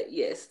 but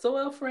yes. So,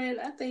 well, friend,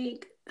 I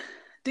think.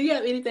 Do you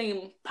have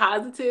anything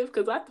positive?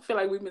 Because I feel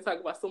like we've been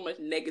talking about so much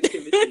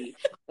negativity,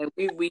 and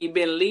we've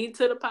been leading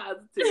to the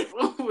positive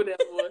or whatever.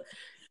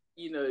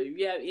 You know, if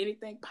you have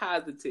anything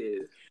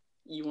positive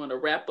you want to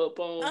wrap up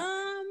on?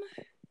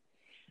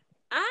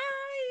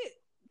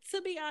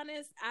 To be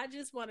honest, I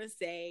just want to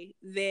say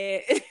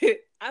that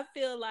I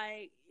feel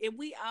like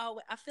we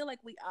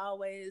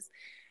always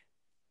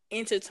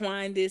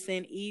intertwine this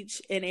in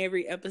each and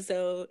every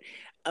episode,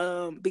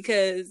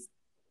 because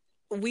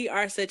we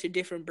are such a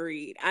different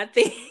breed. I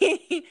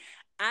think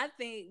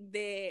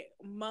that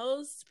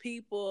most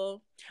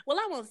people, well,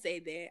 I won't say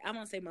that. I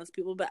won't say most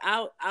people, but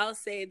I'll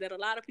say that a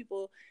lot of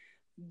people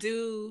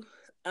do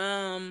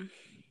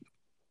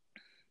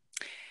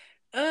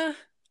a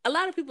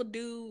lot of people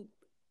do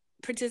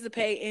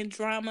participate in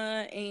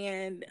drama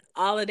and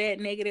all of that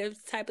negative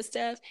type of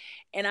stuff,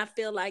 and I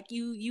feel like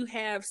you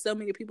have so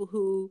many people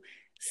who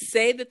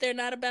say that they're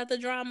not about the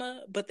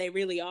drama, but they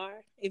really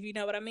are, if you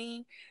know what I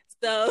mean.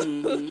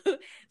 So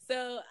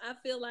so I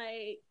feel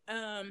like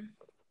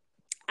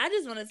I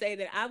just want to say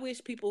that I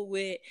wish people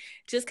would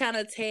just kind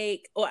of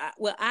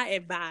I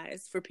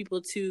advise for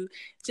people to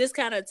just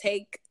kind of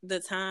take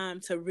the time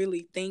to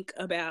really think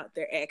about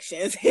their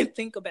actions and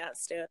think about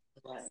stuff.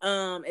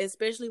 Right.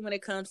 Especially when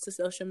it comes to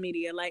social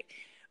media. Like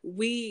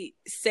we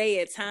say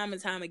it time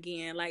and time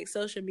again, like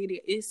social media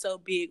is so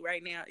big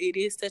right now. It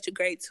is such a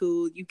great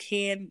tool. You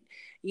can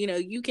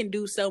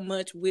do so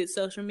much with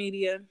social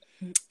media.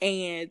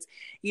 And,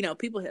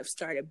 people have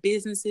started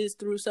businesses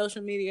through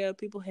social media.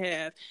 People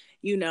have,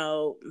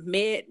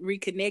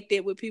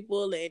 reconnected with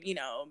people and,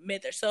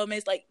 met their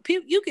soulmates. Like,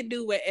 you can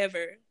do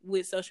whatever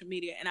with social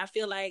media. And I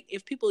feel like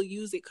if people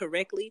use it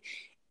correctly,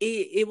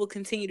 it will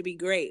continue to be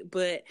great.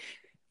 But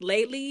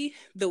lately,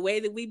 the way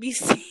that we be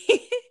seeing,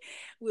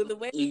 with the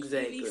way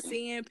exactly. we be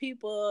seeing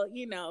people,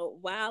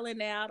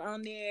 wilding out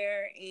on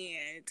there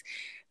and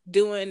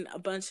doing a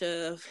bunch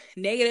of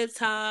negative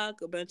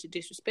talk, a bunch of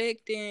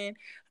disrespecting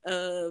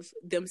of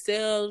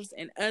themselves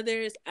and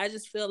others, I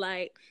just feel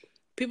like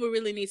people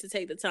really need to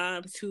take the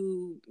time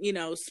to,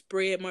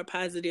 spread more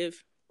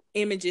positive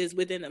images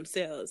within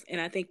themselves. And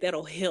I think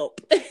that'll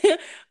help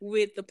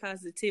with the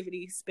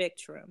positivity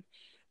spectrum.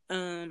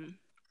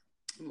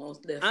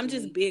 Most definitely. I'm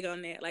just big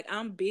on that. Like,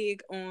 I'm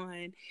big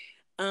on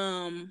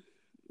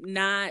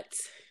not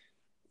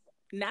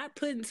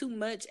putting too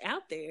much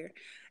out there.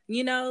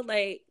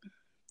 Like,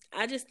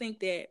 I just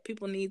think that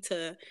people need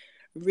to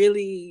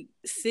really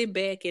sit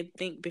back and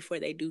think before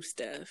they do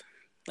stuff.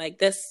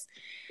 Like,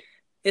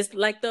 it's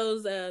like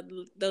those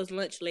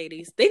lunch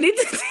ladies. They need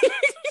to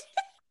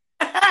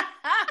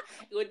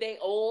with their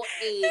old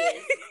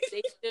ass.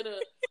 They should have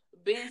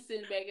been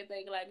sitting back and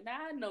thinking like,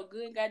 nah, I know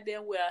good and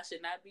goddamn well I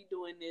should not be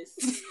doing this.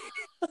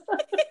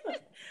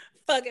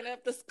 Fucking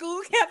up the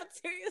school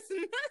cafeterias.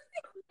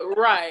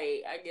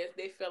 Right. I guess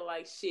they felt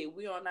like, shit,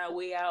 we on our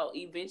way out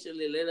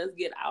eventually. Let us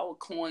get our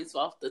coins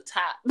off the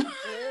top.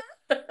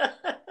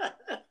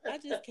 I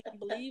just can't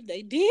believe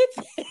they did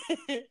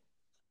that.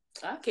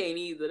 I can't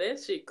either.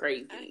 That shit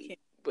crazy.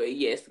 But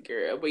yes,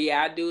 girl. But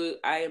yeah,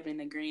 I am in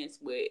agreement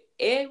with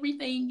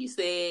everything you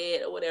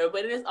said or whatever.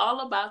 But it's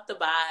all about the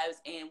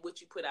vibes and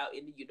what you put out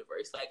in the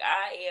universe. Like,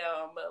 I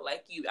am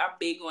like you. I'm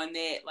big on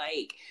that.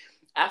 Like,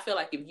 I feel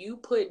like if you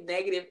put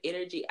negative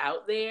energy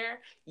out there,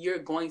 you're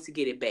going to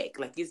get it back.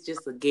 Like, it's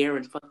just a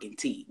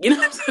guarantee. You know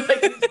what I'm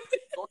saying? Like,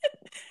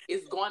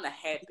 it's going to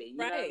happen. You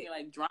know what I mean?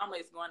 Like, drama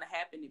is going to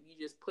happen if you're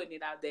just putting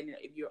it out there.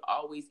 If you're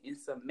always in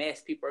some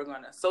mess, people are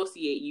going to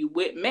associate you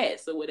with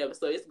mess or whatever.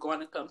 So it's going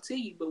to come to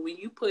you. But when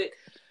you put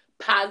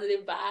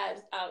positive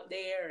vibes out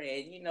there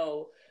and,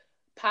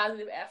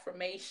 positive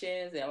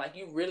affirmations and like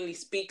you really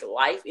speak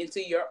life into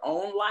your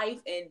own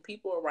life and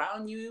people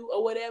around you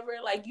or whatever,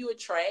 like you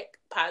attract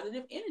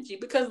positive energy.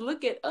 Because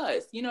look at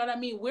us, you know what I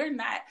mean? We're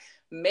not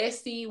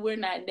messy, we're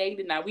not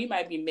negative. Now we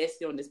might be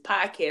messy on this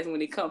podcast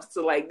when it comes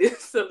to like this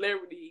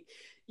celebrity,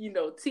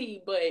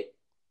 tea, but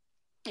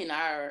in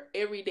our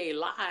everyday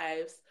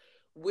lives,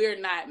 we're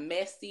not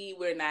messy,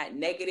 we're not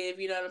negative,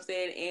 you know what I'm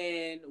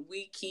saying? And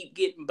we keep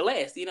getting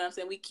blessed, you know what I'm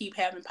saying? We keep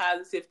having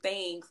positive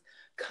things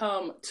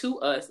come to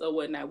us or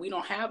whatnot. We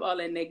don't have all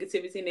that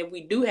negativity, and if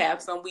we do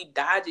have some, we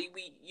dodge it.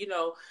 We,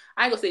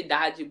 I ain't gonna say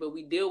dodge it, but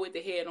we deal with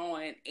it head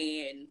on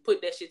and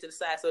put that shit to the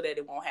side so that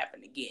it won't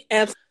happen again.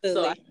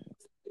 Absolutely.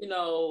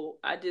 So,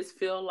 I just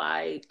feel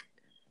like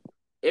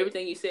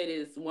everything you said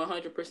is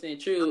 100%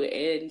 true,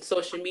 and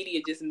social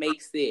media just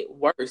makes it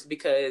worse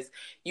because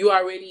you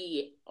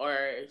already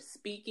are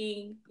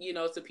speaking,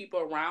 to people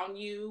around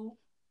you,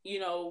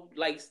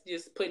 like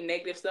just putting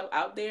negative stuff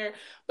out there,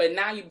 but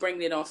now you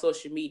bring it on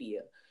social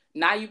media.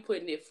 Now you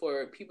putting it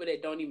for people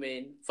that don't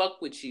even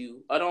fuck with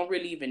you or don't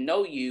really even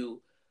know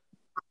you,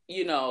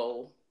 you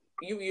know,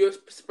 you're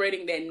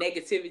spreading that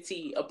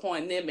negativity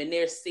upon them and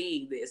they're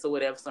seeing this or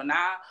whatever. So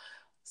now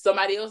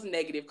somebody else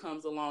negative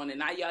comes along and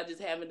now y'all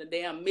just having a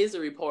damn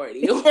misery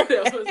party or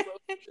whatever.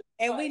 So,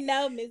 and we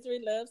know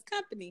misery loves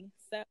company.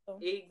 So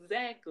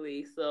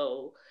exactly.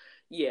 So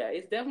yeah,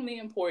 it's definitely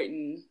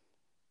important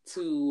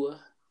to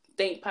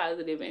think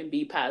positive and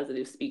be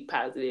positive, speak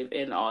positive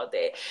and all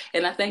that.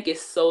 And I think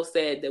it's so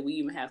sad that we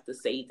even have to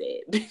say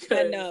that because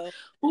I know.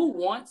 Who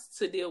wants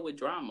to deal with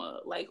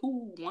drama? Like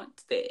who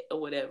wants that or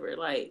whatever?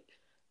 Like,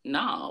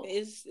 no.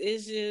 It's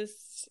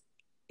just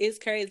it's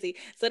crazy.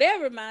 So that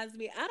reminds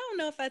me, I don't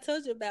know if I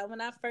told you about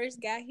when I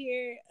first got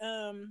here,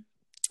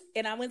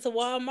 and I went to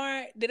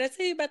Walmart. Did I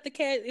tell you about the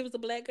cat? It was a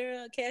black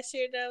girl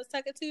cashier that I was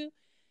talking to.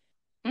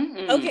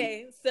 Mm-mm.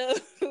 Okay, so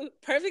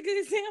perfect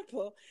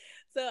example.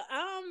 So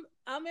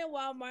I'm in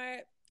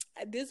Walmart.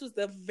 This was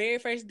the very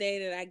first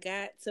day that I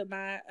got to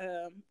my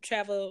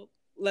travel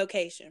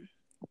location.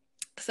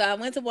 So I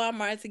went to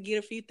Walmart to get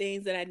a few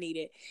things that I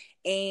needed.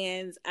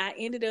 And I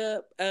ended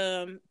up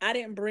I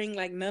didn't bring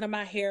like none of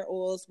my hair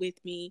oils with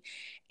me.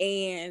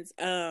 And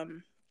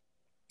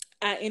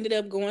I ended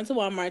up going to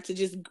Walmart to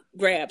just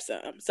grab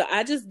some. So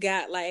I just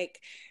got like,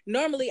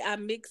 normally I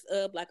mix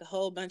up like a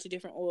whole bunch of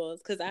different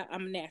oils because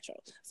I'm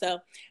natural. So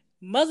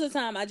most of the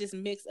time I just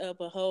mix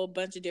up a whole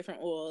bunch of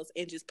different oils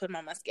and just put them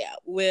on my scalp.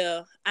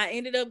 Well, I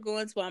ended up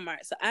going to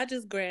Walmart. So I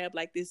just grabbed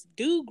like this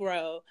Do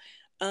Grow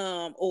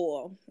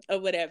oil or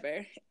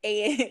whatever.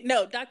 And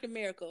no, Dr.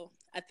 Miracle,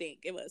 I think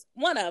it was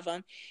one of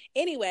them.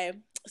 Anyway,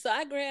 so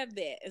I grabbed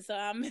that. And so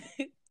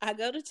I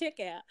go to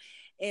checkout.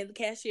 And the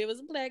cashier was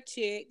a black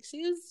chick. She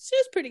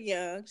was pretty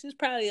young. She was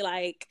probably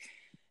like,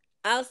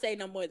 I'll say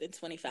no more than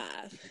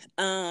 25.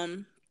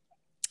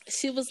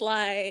 She was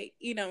like,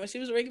 when she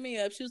was ringing me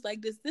up, she was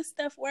like, "Does this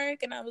stuff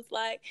work?" And I was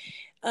like,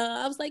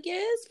 "Yeah,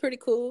 it's pretty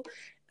cool."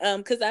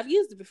 Because I've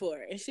used it before.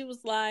 And she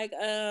was like,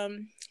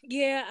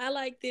 "Yeah, I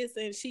like this."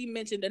 And she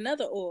mentioned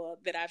another oil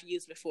that I've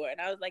used before. And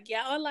I was like,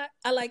 "Yeah,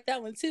 I like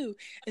that one too."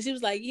 And she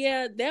was like,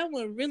 "Yeah, that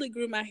one really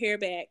grew my hair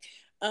back."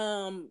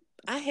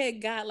 I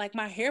had got like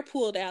my hair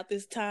pulled out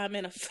this time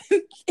in a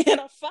in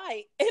a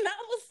fight, and I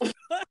was looking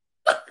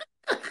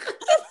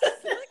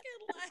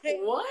like,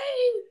 what?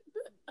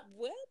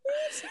 What,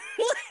 bitch?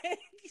 Like,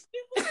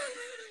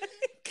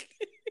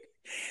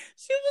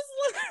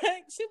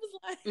 she was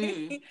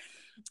like,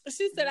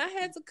 she said I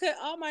had to cut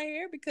all my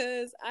hair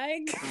because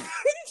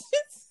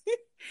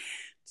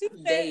she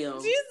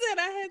said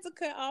I had to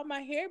cut all my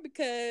hair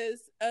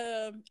because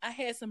I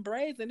had some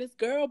braids and this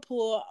girl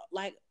pulled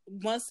like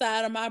one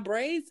side of my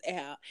braids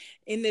out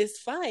in this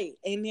fight.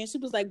 And then she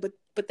was like, but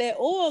that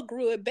oil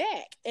grew it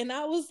back. And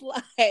I was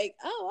like,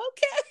 oh,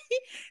 okay.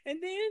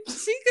 And then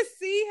she could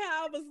see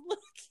how I was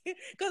looking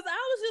because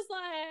I was just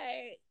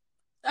like,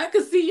 I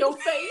could see your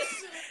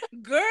face.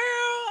 Girl,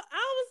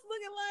 I was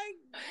looking like,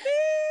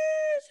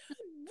 bitch,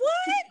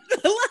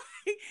 what?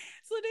 Like,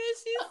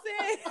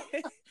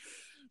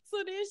 so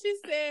then she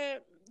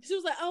said, she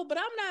was like, oh, but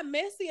I'm not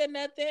messy or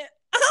nothing.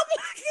 I'm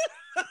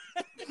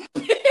like,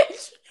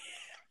 bitch.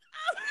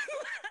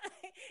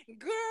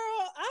 Girl,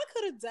 I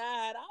could have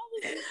died. I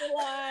was just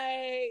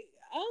like,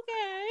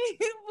 okay.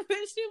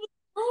 But she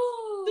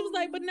was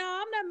like, but no,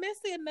 I'm not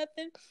messy or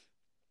nothing.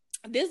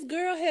 This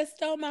girl had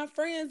stole my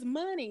friend's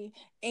money,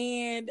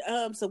 and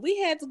so we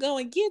had to go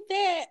and get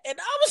that. And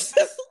I was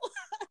just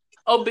like,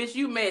 oh, bitch,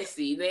 you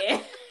messy.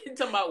 Then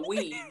talking about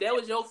weed. That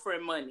was your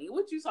friend money.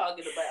 What you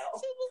talking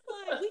about? She was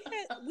like,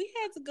 we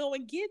had to go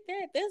and get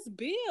that. That's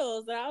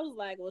bills. And I was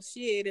like, well,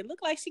 shit. It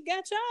looked like she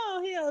got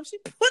y'all here. She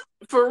put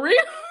for real.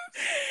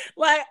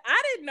 Like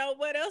I didn't know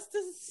what else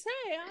to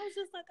say. I was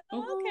just like,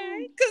 oh,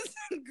 okay, because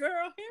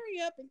girl,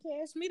 hurry up and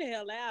cash me the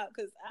hell out,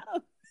 because I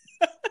don't.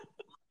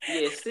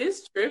 Yes,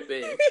 it's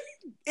tripping. It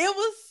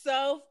was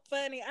so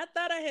funny. I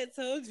thought I had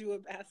told you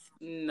about it.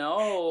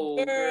 No,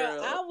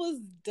 girl. I was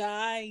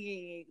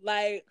dying.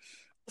 Like,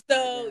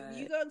 so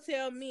you gonna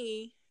tell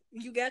me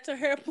you got your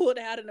hair pulled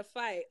out in a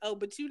fight? Oh,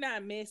 but you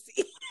not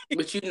messy.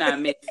 But you not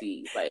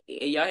messy. Like,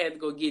 and y'all had to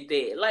go get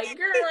that. Like,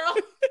 girl,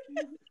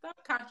 stop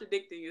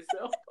contradicting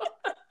yourself.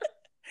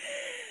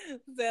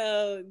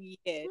 So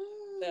yeah.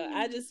 So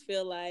I just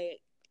feel like,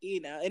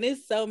 and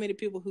there's so many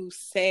people who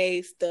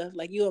say stuff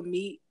like you'll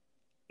meet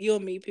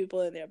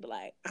people and they'll be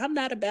like, I'm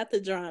not about the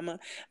drama.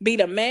 Be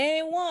the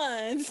main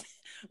ones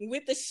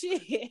with the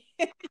shit.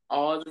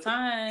 All the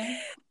time.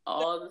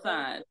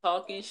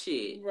 Talking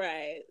shit.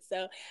 Right.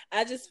 So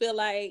I just feel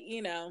like,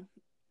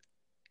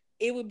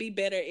 it would be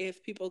better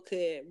if people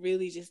could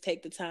really just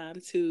take the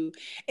time to,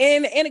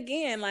 and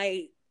again,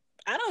 like,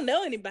 I don't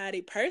know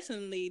anybody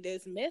personally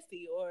that's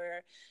messy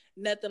or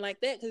nothing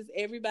like that, because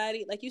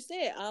everybody, like you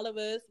said, all of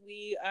us,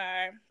 we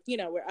are,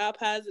 we're all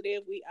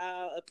positive, we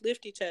all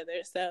uplift each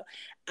other. So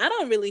I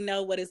don't really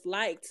know what it's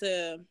like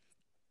to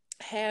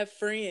have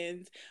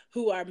friends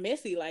who are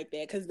messy like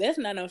that, because that's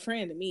not no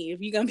friend to me.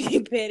 If you're gonna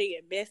be petty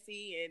and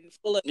messy and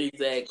full of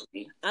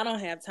exactly, I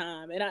don't have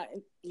time. And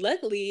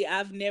luckily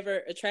I've never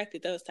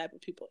attracted those type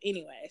of people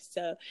anyway.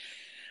 So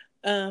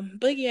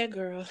but yeah,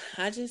 girl,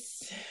 I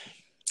just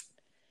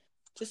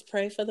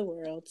pray for the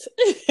world.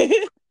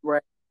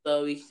 Right.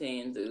 So we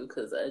can do,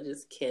 because I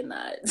just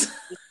cannot.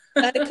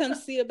 Gotta come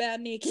see about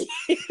Nikki.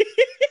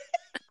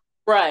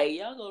 Right,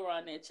 y'all go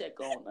around there and check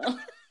on them.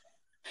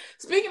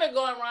 Speaking of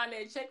going around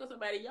there and check on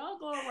somebody, y'all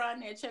go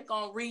around there and check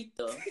on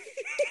Rita.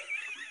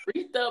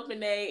 Rita up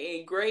in there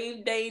in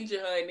grave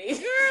danger, honey.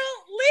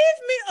 Girl, leave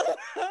me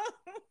alone.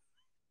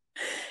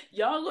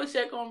 Y'all go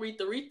check on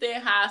Rita. Rita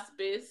in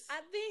hospice.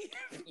 I think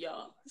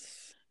y'all.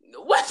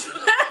 What you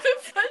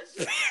laughing for?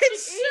 Shut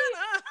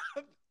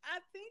up. I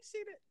think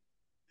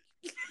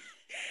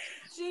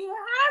she in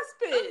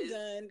hospice. I'm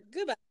done.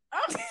 Goodbye.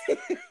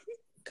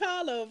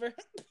 Call over.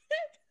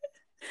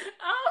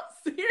 I'm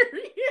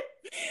serious.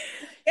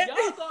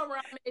 Y'all go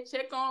around and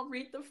check on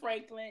Rita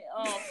Franklin.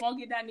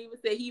 Funky Dineva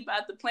said he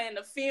about to plan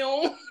the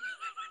film.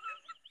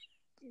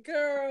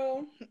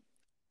 Girl.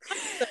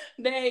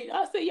 Dang,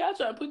 I said y'all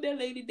trying to put that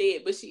lady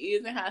dead, but she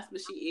is in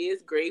hospital. She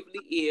is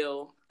gravely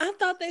ill. I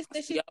thought they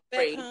said she was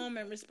back home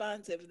and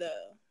responsive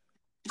though.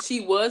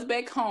 She was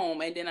back home,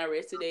 and then I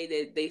read today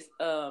that they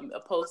a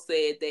post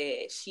said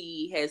that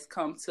she has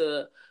come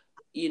to,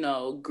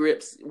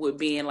 grips with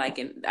being like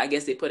I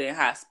guess they put in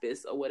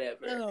hospice or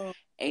whatever. Oh.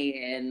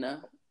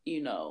 And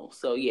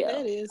so yeah.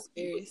 That is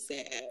very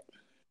sad.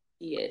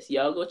 Yes,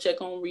 y'all go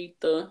check on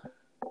Rita.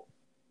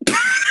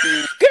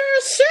 Girl,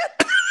 shut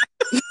up.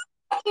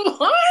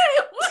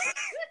 What?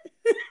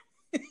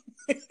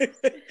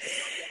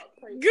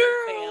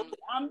 Girl,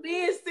 I'm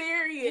being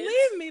serious.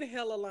 Leave me the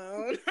hell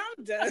alone.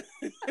 I'm done.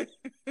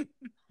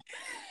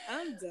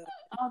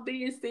 I'm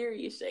being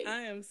serious, Shay.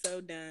 I am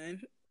so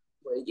done.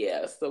 But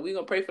yeah, so we're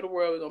gonna pray for the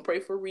world. We're gonna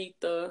pray for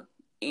Rita,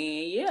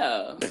 and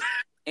yeah,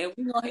 and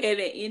we're gonna head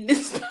and end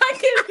this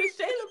podcast because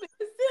Shayla been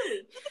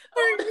silly.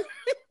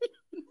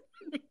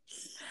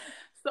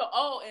 So,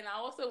 and I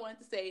also want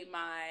to say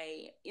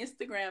my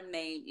Instagram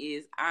name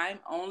is I'm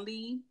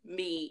Only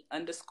Me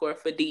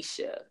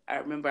 _Felicia. I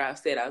remember I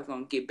said I was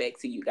going to get back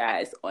to you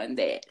guys on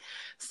that.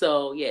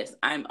 So, yes,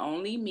 I'm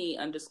Only Me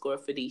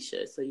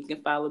 _Felicia. So, you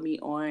can follow me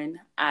on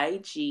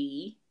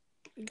IG.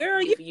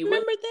 Girl, you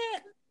remember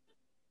that?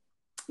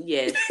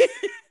 Yes.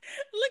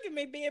 Look at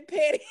me being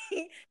petty.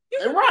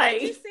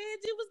 Right. You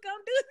said you was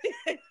going to do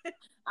that.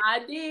 I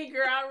did,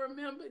 girl. I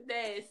remember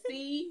that.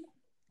 See?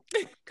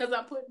 Because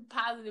I'm putting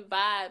positive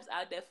vibes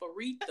out there for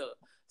Rita.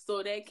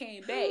 So that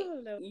came back.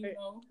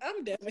 Oh,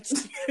 I'm done with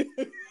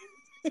you.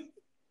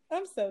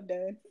 I'm so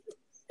done.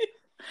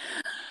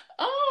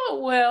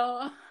 Oh,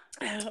 well.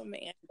 Oh,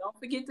 man. Don't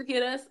forget to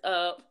hit us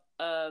up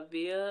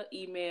via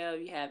email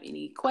if you have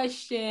any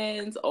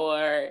questions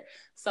or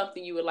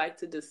something you would like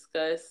to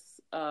discuss,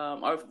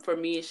 or for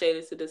me and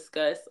Shayla to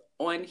discuss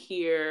on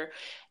here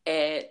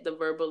at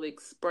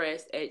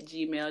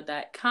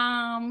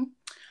theverbalexpress@gmail.com.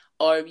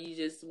 Or if you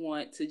just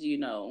want to,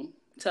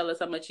 tell us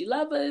how much you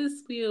love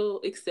us,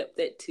 we'll accept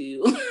that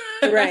too.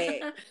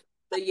 Right.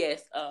 So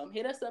yes,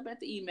 hit us up at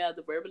the email,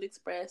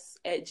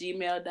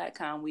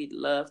 theverbalexpress@gmail.com. We'd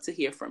love to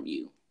hear from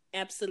you.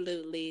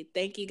 Absolutely.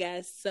 Thank you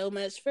guys so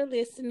much for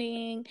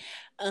listening.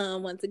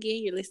 Once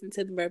again, you're listening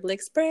to The Verbal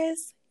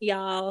Express.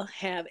 Y'all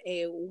have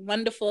a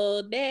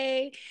wonderful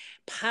day.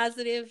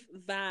 Positive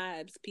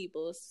vibes,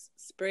 people.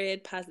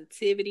 Spread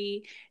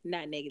positivity,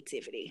 not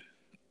negativity.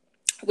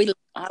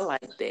 I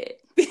like that.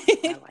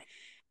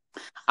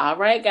 All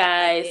right,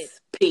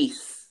 guys.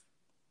 Peace.